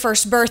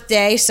 21st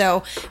birthday,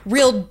 so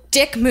real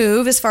dick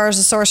move as far as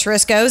the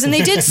sorceress goes. And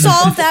they did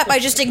solve that by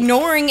just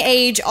ignoring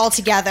age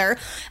altogether.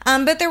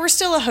 But there were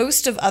still a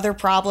host of other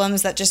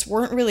problems that just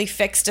weren't really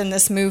fixed in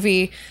this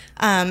movie.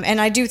 And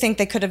I do think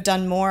they could have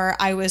done more.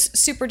 I was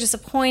super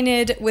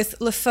disappointed with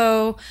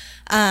LeFou.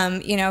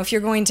 If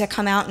you're going to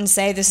come out and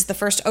say this is the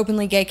first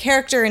openly gay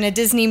character in a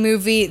Disney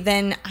movie,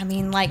 then,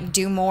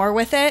 do more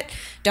with it.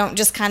 Don't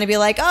just kind of be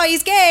like, oh,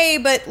 he's gay,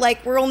 but,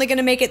 we're only going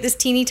to make it this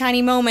teeny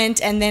tiny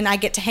moment, and then I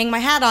get to hang my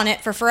hat on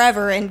it for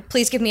forever, and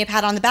please give me a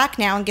pat on the back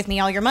now and give me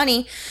all your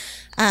money.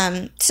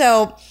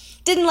 So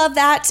didn't love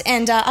that,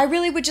 and I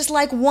really would just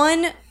like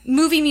one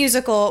movie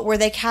musical where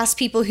they cast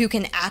people who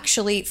can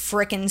actually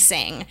frickin'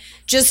 sing.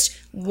 Just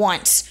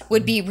once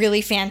would be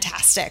really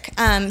fantastic.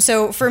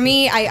 So for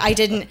me, I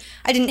didn't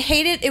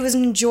hate it. It was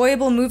an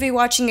enjoyable movie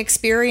watching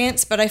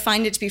experience, but I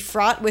find it to be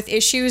fraught with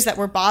issues that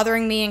were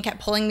bothering me and kept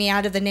pulling me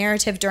out of the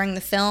narrative during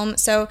the film.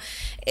 So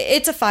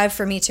it's a 5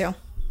 for me too.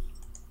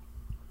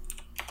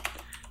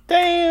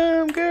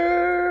 Damn,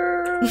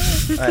 girl.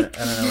 I don't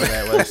know what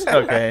that was.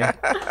 Okay.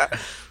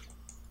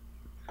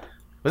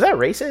 Was that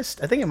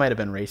racist? I think it might have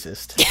been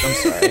racist. I'm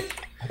sorry.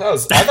 I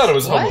thought it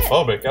was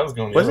homophobic. I was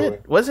going the other way.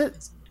 Was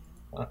it?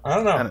 I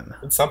don't know.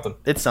 It's something.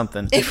 It's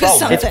something. It was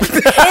something.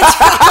 It's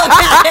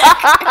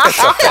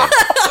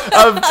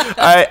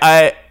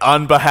problematic.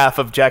 On behalf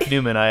of Jack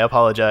Newman, I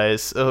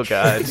apologize. Oh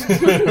God.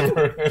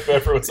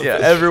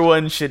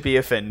 Everyone should be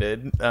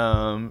offended.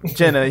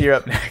 Jenna, you're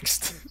up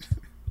next.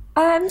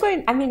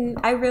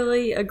 I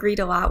really agreed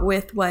a lot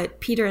with what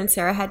Peter and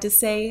Sarah had to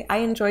say. I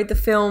enjoyed the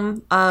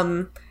film.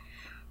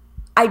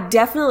 I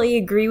definitely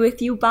agree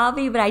with you,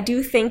 Bobby, but I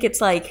do think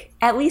it's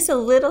at least a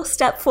little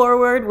step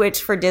forward, which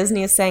for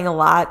Disney is saying a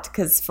lot,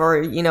 because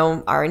for,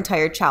 our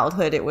entire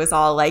childhood, it was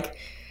all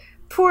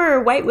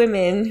poor white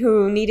women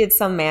who needed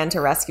some man to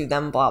rescue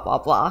them, blah, blah,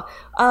 blah.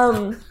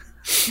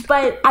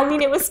 But,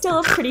 it was still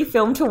a pretty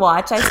film to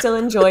watch. I still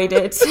enjoyed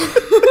it.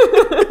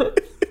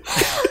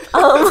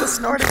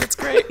 Snorting, it's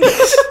great.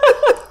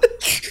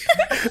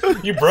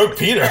 You broke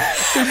Peter.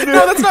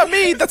 No, that's not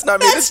me. That's not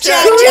me. That's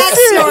Jack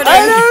snorting.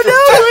 I don't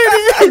know.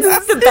 This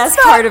is the best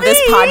part of this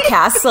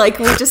podcast.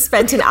 We just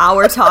spent an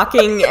hour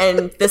talking,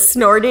 and the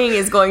snorting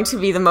is going to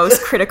be the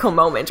most critical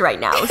moment right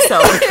now. So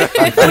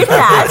with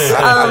that,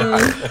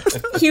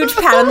 huge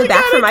pat on the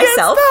back for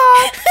myself.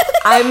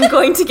 I'm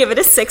going to give it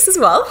a 6 as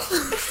well.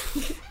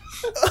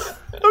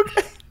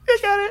 Okay, I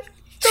got it.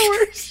 No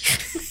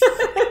worries.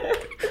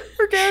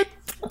 We're good.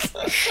 Good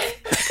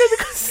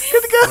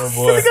to go. Oh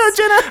boy.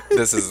 Jenna.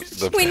 This is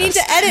the We need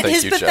best. to edit Thank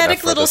his you, Jenna, pathetic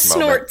for little this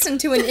moment. snorts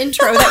into an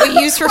intro that we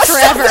use for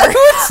forever.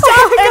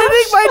 Stop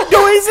editing my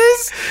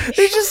noises.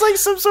 It's just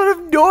some sort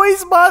of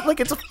noise bot.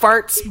 It's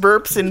farts,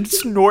 burps, and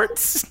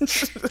snorts.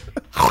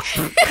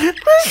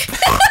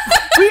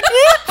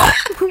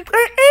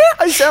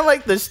 I sound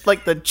like this,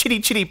 the chitty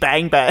chitty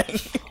bang bang.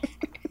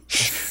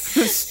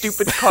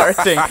 Stupid car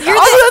thing. Also,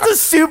 that's a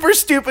super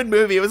stupid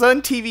movie. It was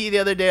on TV the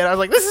other day, and I was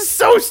like, "This is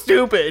so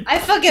stupid." I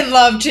fucking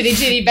love Chitty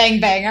Chitty Bang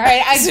Bang. All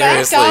right, I backed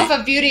Seriously. off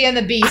of Beauty and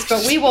the Beast,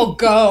 but we will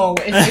go.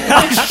 If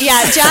you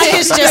Yeah, Jack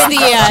is just the...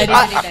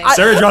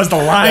 Sarah draws the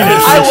line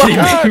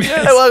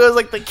I was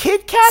like, the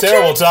Kit Kat.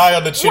 Sarah will die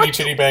on the chitty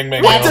chitty bang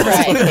bang. That's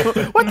hill.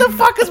 right. What the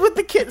fuck is with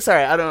the kid?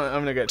 Sorry, I'm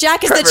gonna go.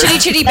 Jack is the chitty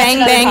chitty bang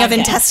another bang of podcast.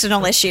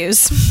 intestinal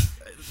issues.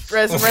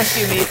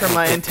 Rescue me from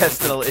my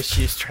intestinal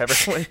issues, Trevor.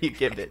 When you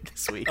give it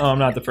this week. Oh, I'm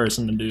not the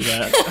person to do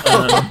that.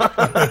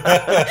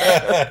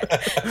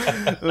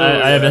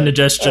 I have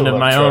indigestion I of love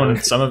my Trevor.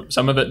 own.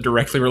 Some of it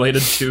directly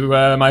related to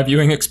my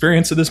viewing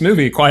experience of this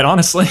movie. Quite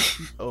honestly,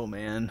 Oh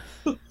man.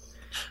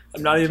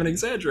 I'm not even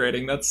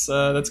exaggerating. That's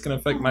going to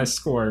affect my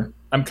score.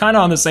 I'm kind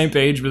of on the same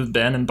page with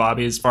Ben and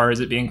Bobby as far as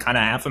it being kind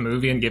of half a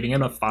movie and giving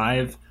him a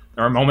 5.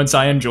 There are moments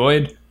I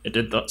enjoyed. It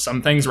did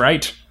some things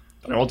right,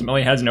 but it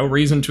ultimately has no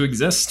reason to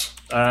exist.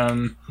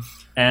 And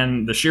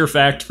the sheer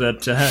fact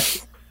that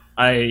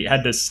I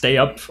had to stay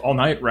up all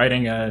night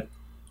writing a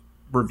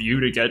review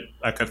to get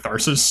a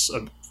catharsis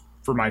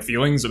for my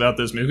feelings about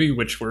this movie,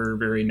 which were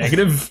very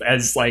negative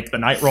as the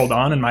night rolled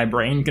on and my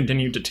brain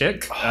continued to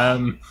tick,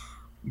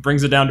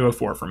 brings it down to a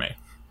 4 for me.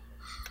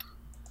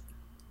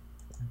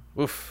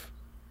 Oof.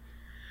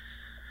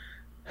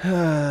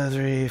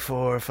 3,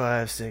 4,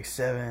 5, 6,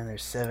 7.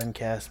 There's 7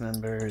 cast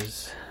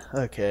members.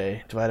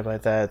 Okay, divided by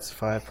that, it's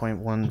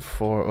 5.14.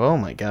 Oh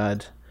my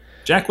god.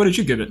 Jack, what did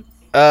you give it?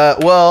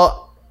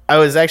 Well, I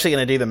was actually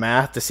going to do the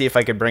math to see if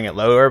I could bring it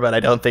lower, but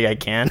I don't think I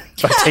can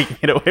by taking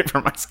it away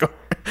from my score.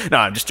 No,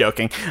 I'm just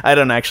joking. I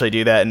don't actually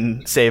do that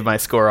and save my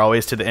score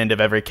always to the end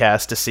of every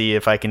cast to see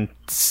if I can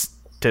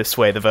to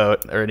sway the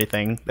vote or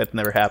anything. That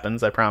never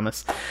happens, I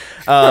promise.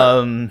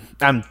 I'm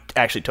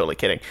actually totally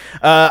kidding.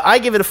 I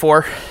give it a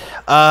 4.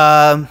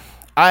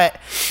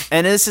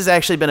 And this has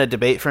actually been a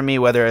debate for me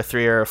whether a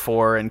 3 or a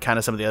 4 and kind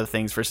of some of the other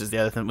things versus the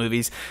other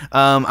movies.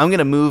 I'm going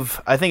to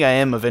move. I think I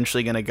am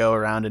eventually going to go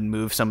around and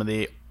move some of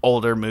the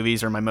older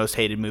movies or my most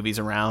hated movies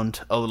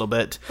around a little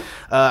bit.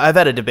 I've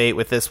had a debate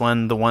with this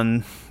one. The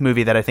one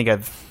movie that I think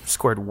I've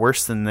scored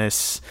worse than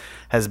this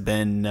has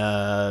been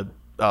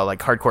like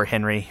Hardcore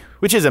Henry,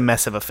 which is a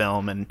mess of a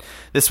film, and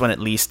this one at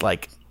least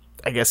like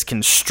I guess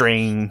can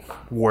string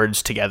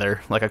words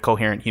together like a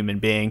coherent human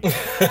being.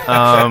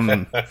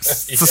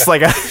 It's just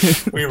like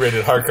we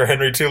rated Hardcore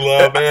Henry too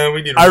low, man.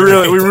 We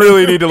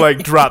really need to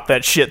like drop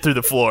that shit through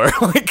the floor.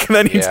 Like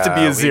that needs to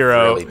be a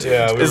 0. Really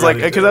it's like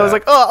because I was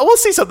like, oh, we'll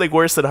see something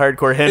worse than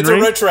Hardcore Henry. It's a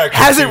retroactive.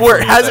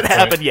 Hasn't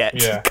happened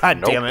yet. Yeah.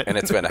 God damn it! And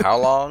it's been how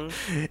long?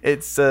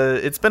 It's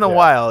been a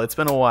while. It's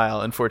been a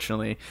while,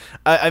 unfortunately.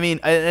 I mean,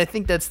 I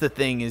think that's the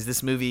thing is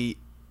this movie.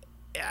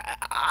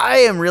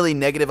 I am really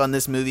negative on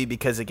this movie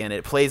because again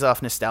it plays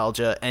off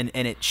nostalgia and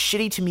it's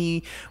shitty to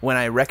me when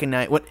I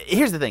recognize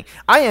here's the thing,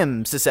 I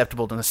am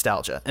susceptible to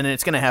nostalgia and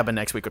it's going to happen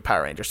next week with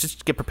Power Rangers.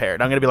 Just get prepared.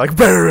 I'm going to be like,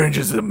 Power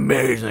Rangers is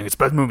amazing, it's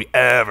the best movie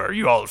ever,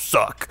 you all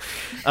suck.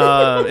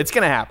 It's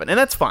going to happen and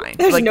that's fine.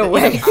 There's like, no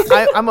way.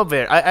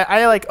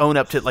 I like own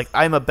up to like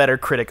I'm a better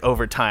critic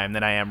over time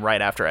than I am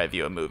right after I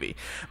view a movie,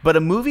 but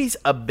a movie's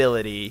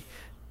ability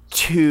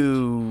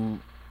to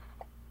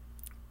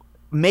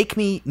make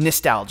me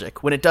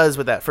nostalgic when it does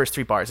with that first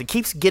 3 bars. It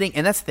keeps getting,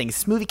 and that's the thing,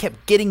 this movie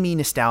kept getting me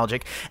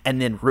nostalgic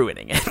and then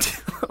ruining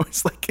it.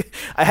 It's like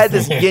I had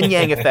this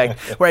yin-yang effect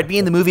where I'd be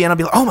in the movie and I'd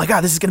be like, oh my god,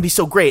 this is going to be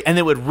so great, and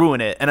it would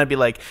ruin it, and I'd be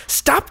like,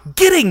 stop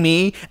getting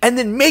me and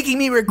then making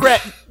me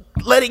regret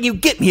letting you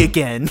get me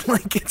again.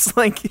 Like it's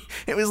like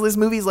it was this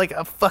movie's like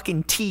a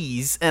fucking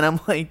tease, and I'm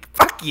like,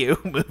 fuck you,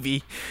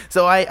 movie.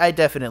 So I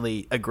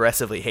definitely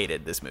aggressively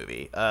hated this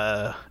movie,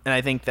 and I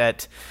think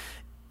that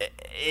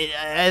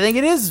I think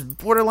it is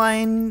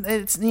borderline.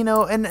 It's, you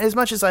know, and as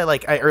much as I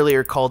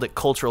earlier called it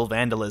cultural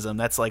vandalism,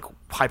 that's like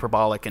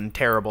hyperbolic and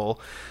terrible.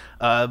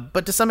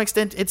 But to some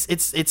extent,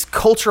 it's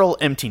cultural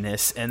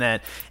emptiness, and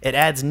that it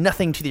adds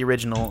nothing to the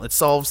original. It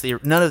solves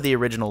none of the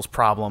original's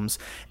problems.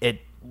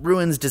 It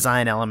ruins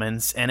design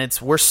elements, and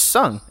it's worse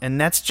sung, and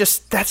that's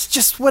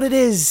just what it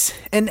is.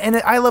 And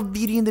I love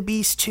Beauty and the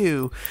Beast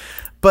too.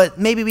 But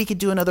maybe we could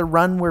do another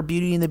run where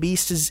Beauty and the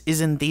Beast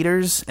is in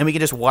theaters, and we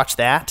could just watch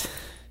that.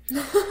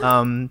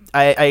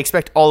 I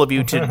expect all of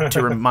you to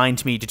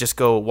remind me to just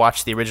go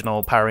watch the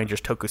original Power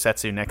Rangers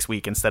Tokusatsu next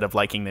week instead of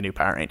liking the new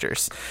Power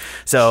Rangers.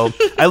 So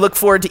I look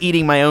forward to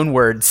eating my own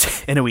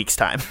words in a week's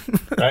time.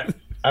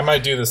 I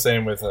might do the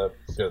same with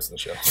Ghost in the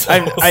Shell. So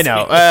I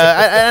know.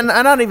 And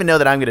I don't even know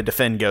that I'm going to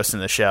defend Ghost in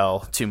the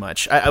Shell too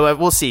much.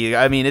 We'll see.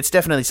 I mean, it's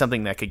definitely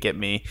something that could get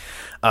me.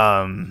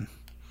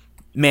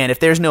 Man, if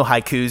there's no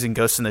haikus in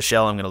Ghost in the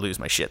Shell, I'm going to lose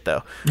my shit,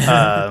 though.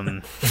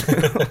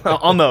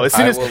 I'll know. As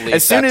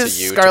soon as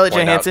Scarlett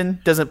Johansson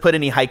doesn't put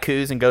any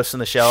haikus in Ghost in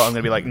the Shell, I'm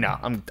going to be like, no,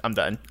 I'm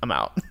done. I'm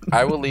out.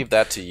 I will leave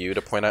that to you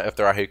to point out if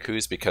there are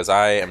haikus, because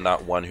I am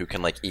not one who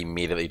can, like,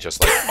 immediately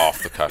just, like,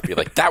 off the cuff be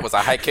like, that was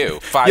a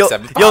haiku.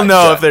 575. You'll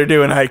know if they're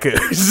doing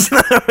haikus.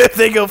 If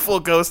they go full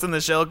Ghost in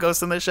the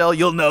Shell,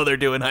 you'll know they're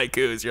doing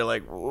haikus. You're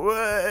like,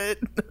 what?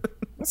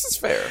 This is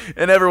fair.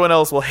 And everyone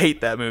else will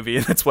hate that movie,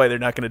 and that's why they're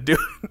not going to do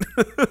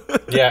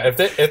it. Yeah,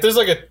 if there's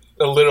like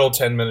a literal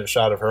 10-minute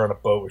shot of her on a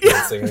boat where she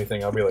doesn't say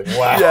anything, I'll be like,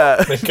 wow,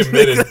 they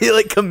committed.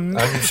 They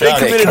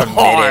committed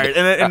hard.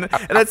 And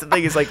that's the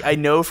thing is, like, I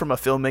know from a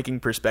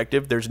filmmaking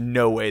perspective, there's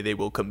no way they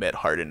will commit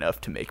hard enough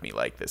to make me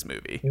like this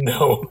movie.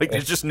 No. Like,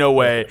 there's just no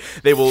way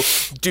they will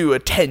do a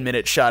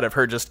 10-minute shot of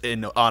her just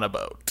on a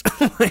boat.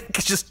 Like,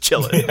 just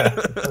chilling.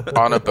 Yeah.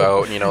 On a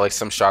boat, you know, like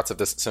some shots of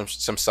this, some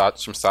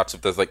shots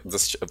of the like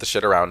of the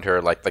shit around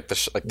her, like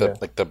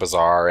the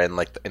bazaar and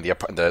like the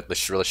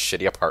really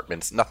shitty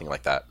apartments, nothing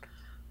like that.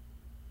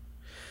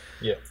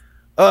 Yeah.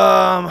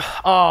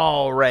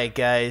 All right,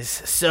 guys.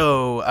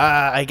 So,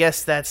 I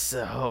guess that's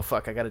oh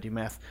fuck, I gotta do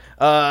math.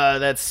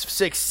 That's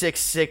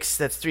 666.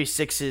 That's 3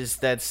 6s.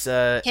 That's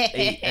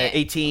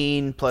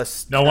 18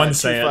 plus no one 2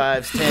 say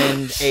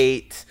 5s, 10,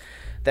 8.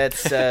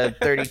 That's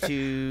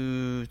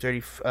 32. 30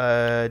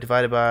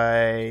 divided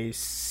by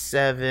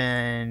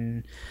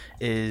 7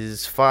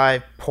 is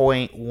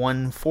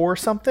 5.14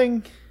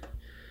 something.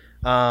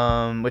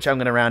 Which I'm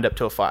gonna round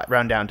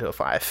down to a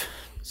 5.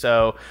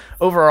 So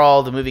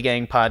overall, the Movie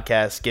Gang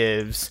podcast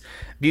gives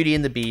Beauty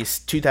and the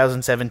Beast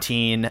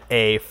 2017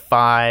 a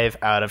 5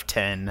 out of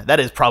 10. That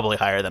is probably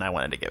higher than I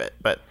wanted to give it,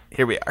 but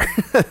here we are.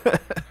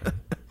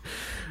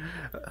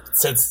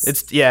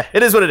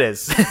 It is what it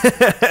is.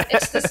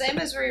 It's the same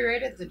as we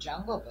rated The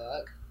Jungle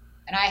Book,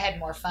 and I had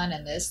more fun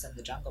in this than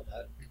The Jungle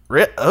Book.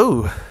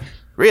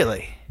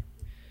 Really?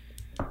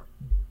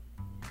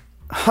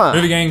 Huh.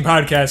 Movie Gang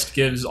podcast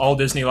gives all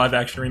Disney live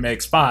action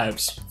remakes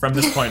 5s from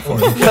this point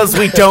forward. Because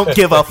we don't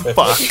give a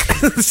fuck.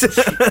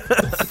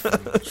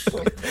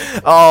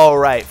 All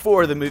right,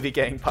 for the Movie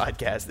Gang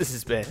podcast, this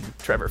has been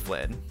Trevor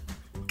Flynn.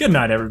 Good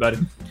night, everybody.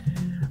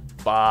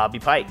 Bobby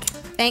Pike.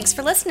 Thanks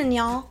for listening,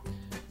 y'all.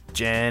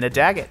 Jenna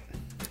Daggett.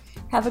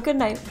 Have a good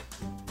night.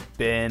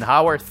 Ben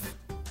Haworth.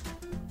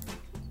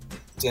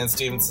 Dan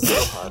Stevenson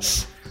still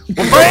hot.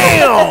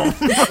 Bam!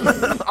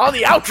 On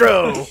the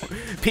outro.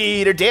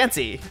 Peter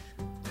Dancy.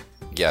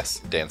 Yes,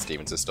 Dan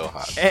Stevens is still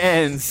hot.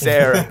 And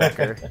Sarah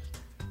Becker.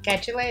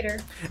 Catch you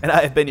later. And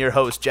I have been your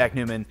host, Jack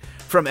Newman,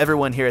 from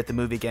everyone here at the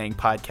Movie Gang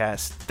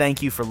Podcast.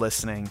 Thank you for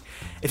listening.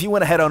 If you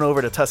want to head on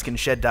over to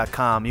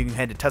TuscanShed.com, you can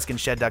head to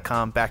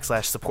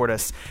TuscanShed.com/support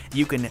us.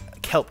 You can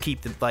help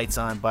keep the lights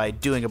on by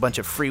doing a bunch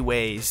of free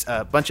ways,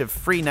 a bunch of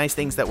free nice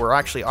things that we're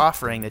actually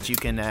offering that you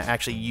can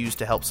actually use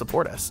to help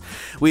support us.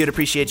 We would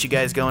appreciate you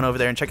guys going over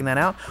there and checking that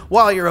out.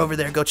 While you're over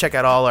there, go check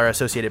out all our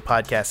associated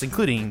podcasts,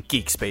 including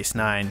Geek Space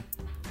 9.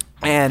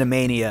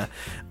 Animania,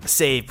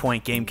 Save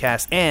Point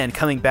Gamecast, and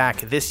coming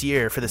back this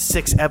year for the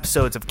 6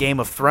 episodes of Game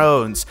of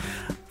Thrones,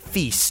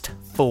 Feast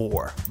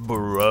for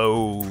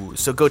Bros.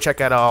 So go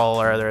check out all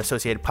our other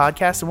associated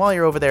podcasts, and while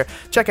you're over there,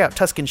 check out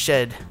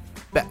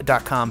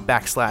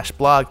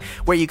TuscanShed.com/blog,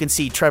 where you can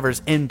see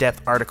Trevor's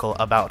in-depth article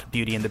about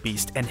Beauty and the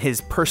Beast and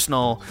his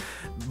personal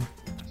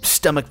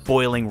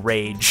stomach-boiling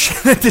rage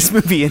that this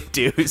movie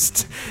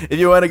induced. If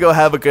you want to go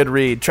have a good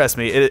read, trust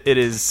me, it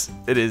is.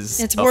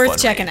 It's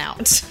worth checking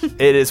out.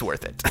 It is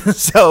worth it.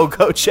 So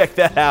go check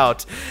that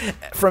out.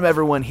 From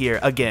everyone here,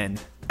 again,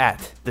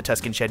 at the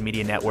Tuscan Shed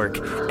Media Network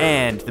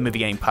and the Movie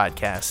Gang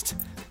Podcast.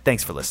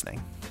 Thanks for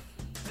listening.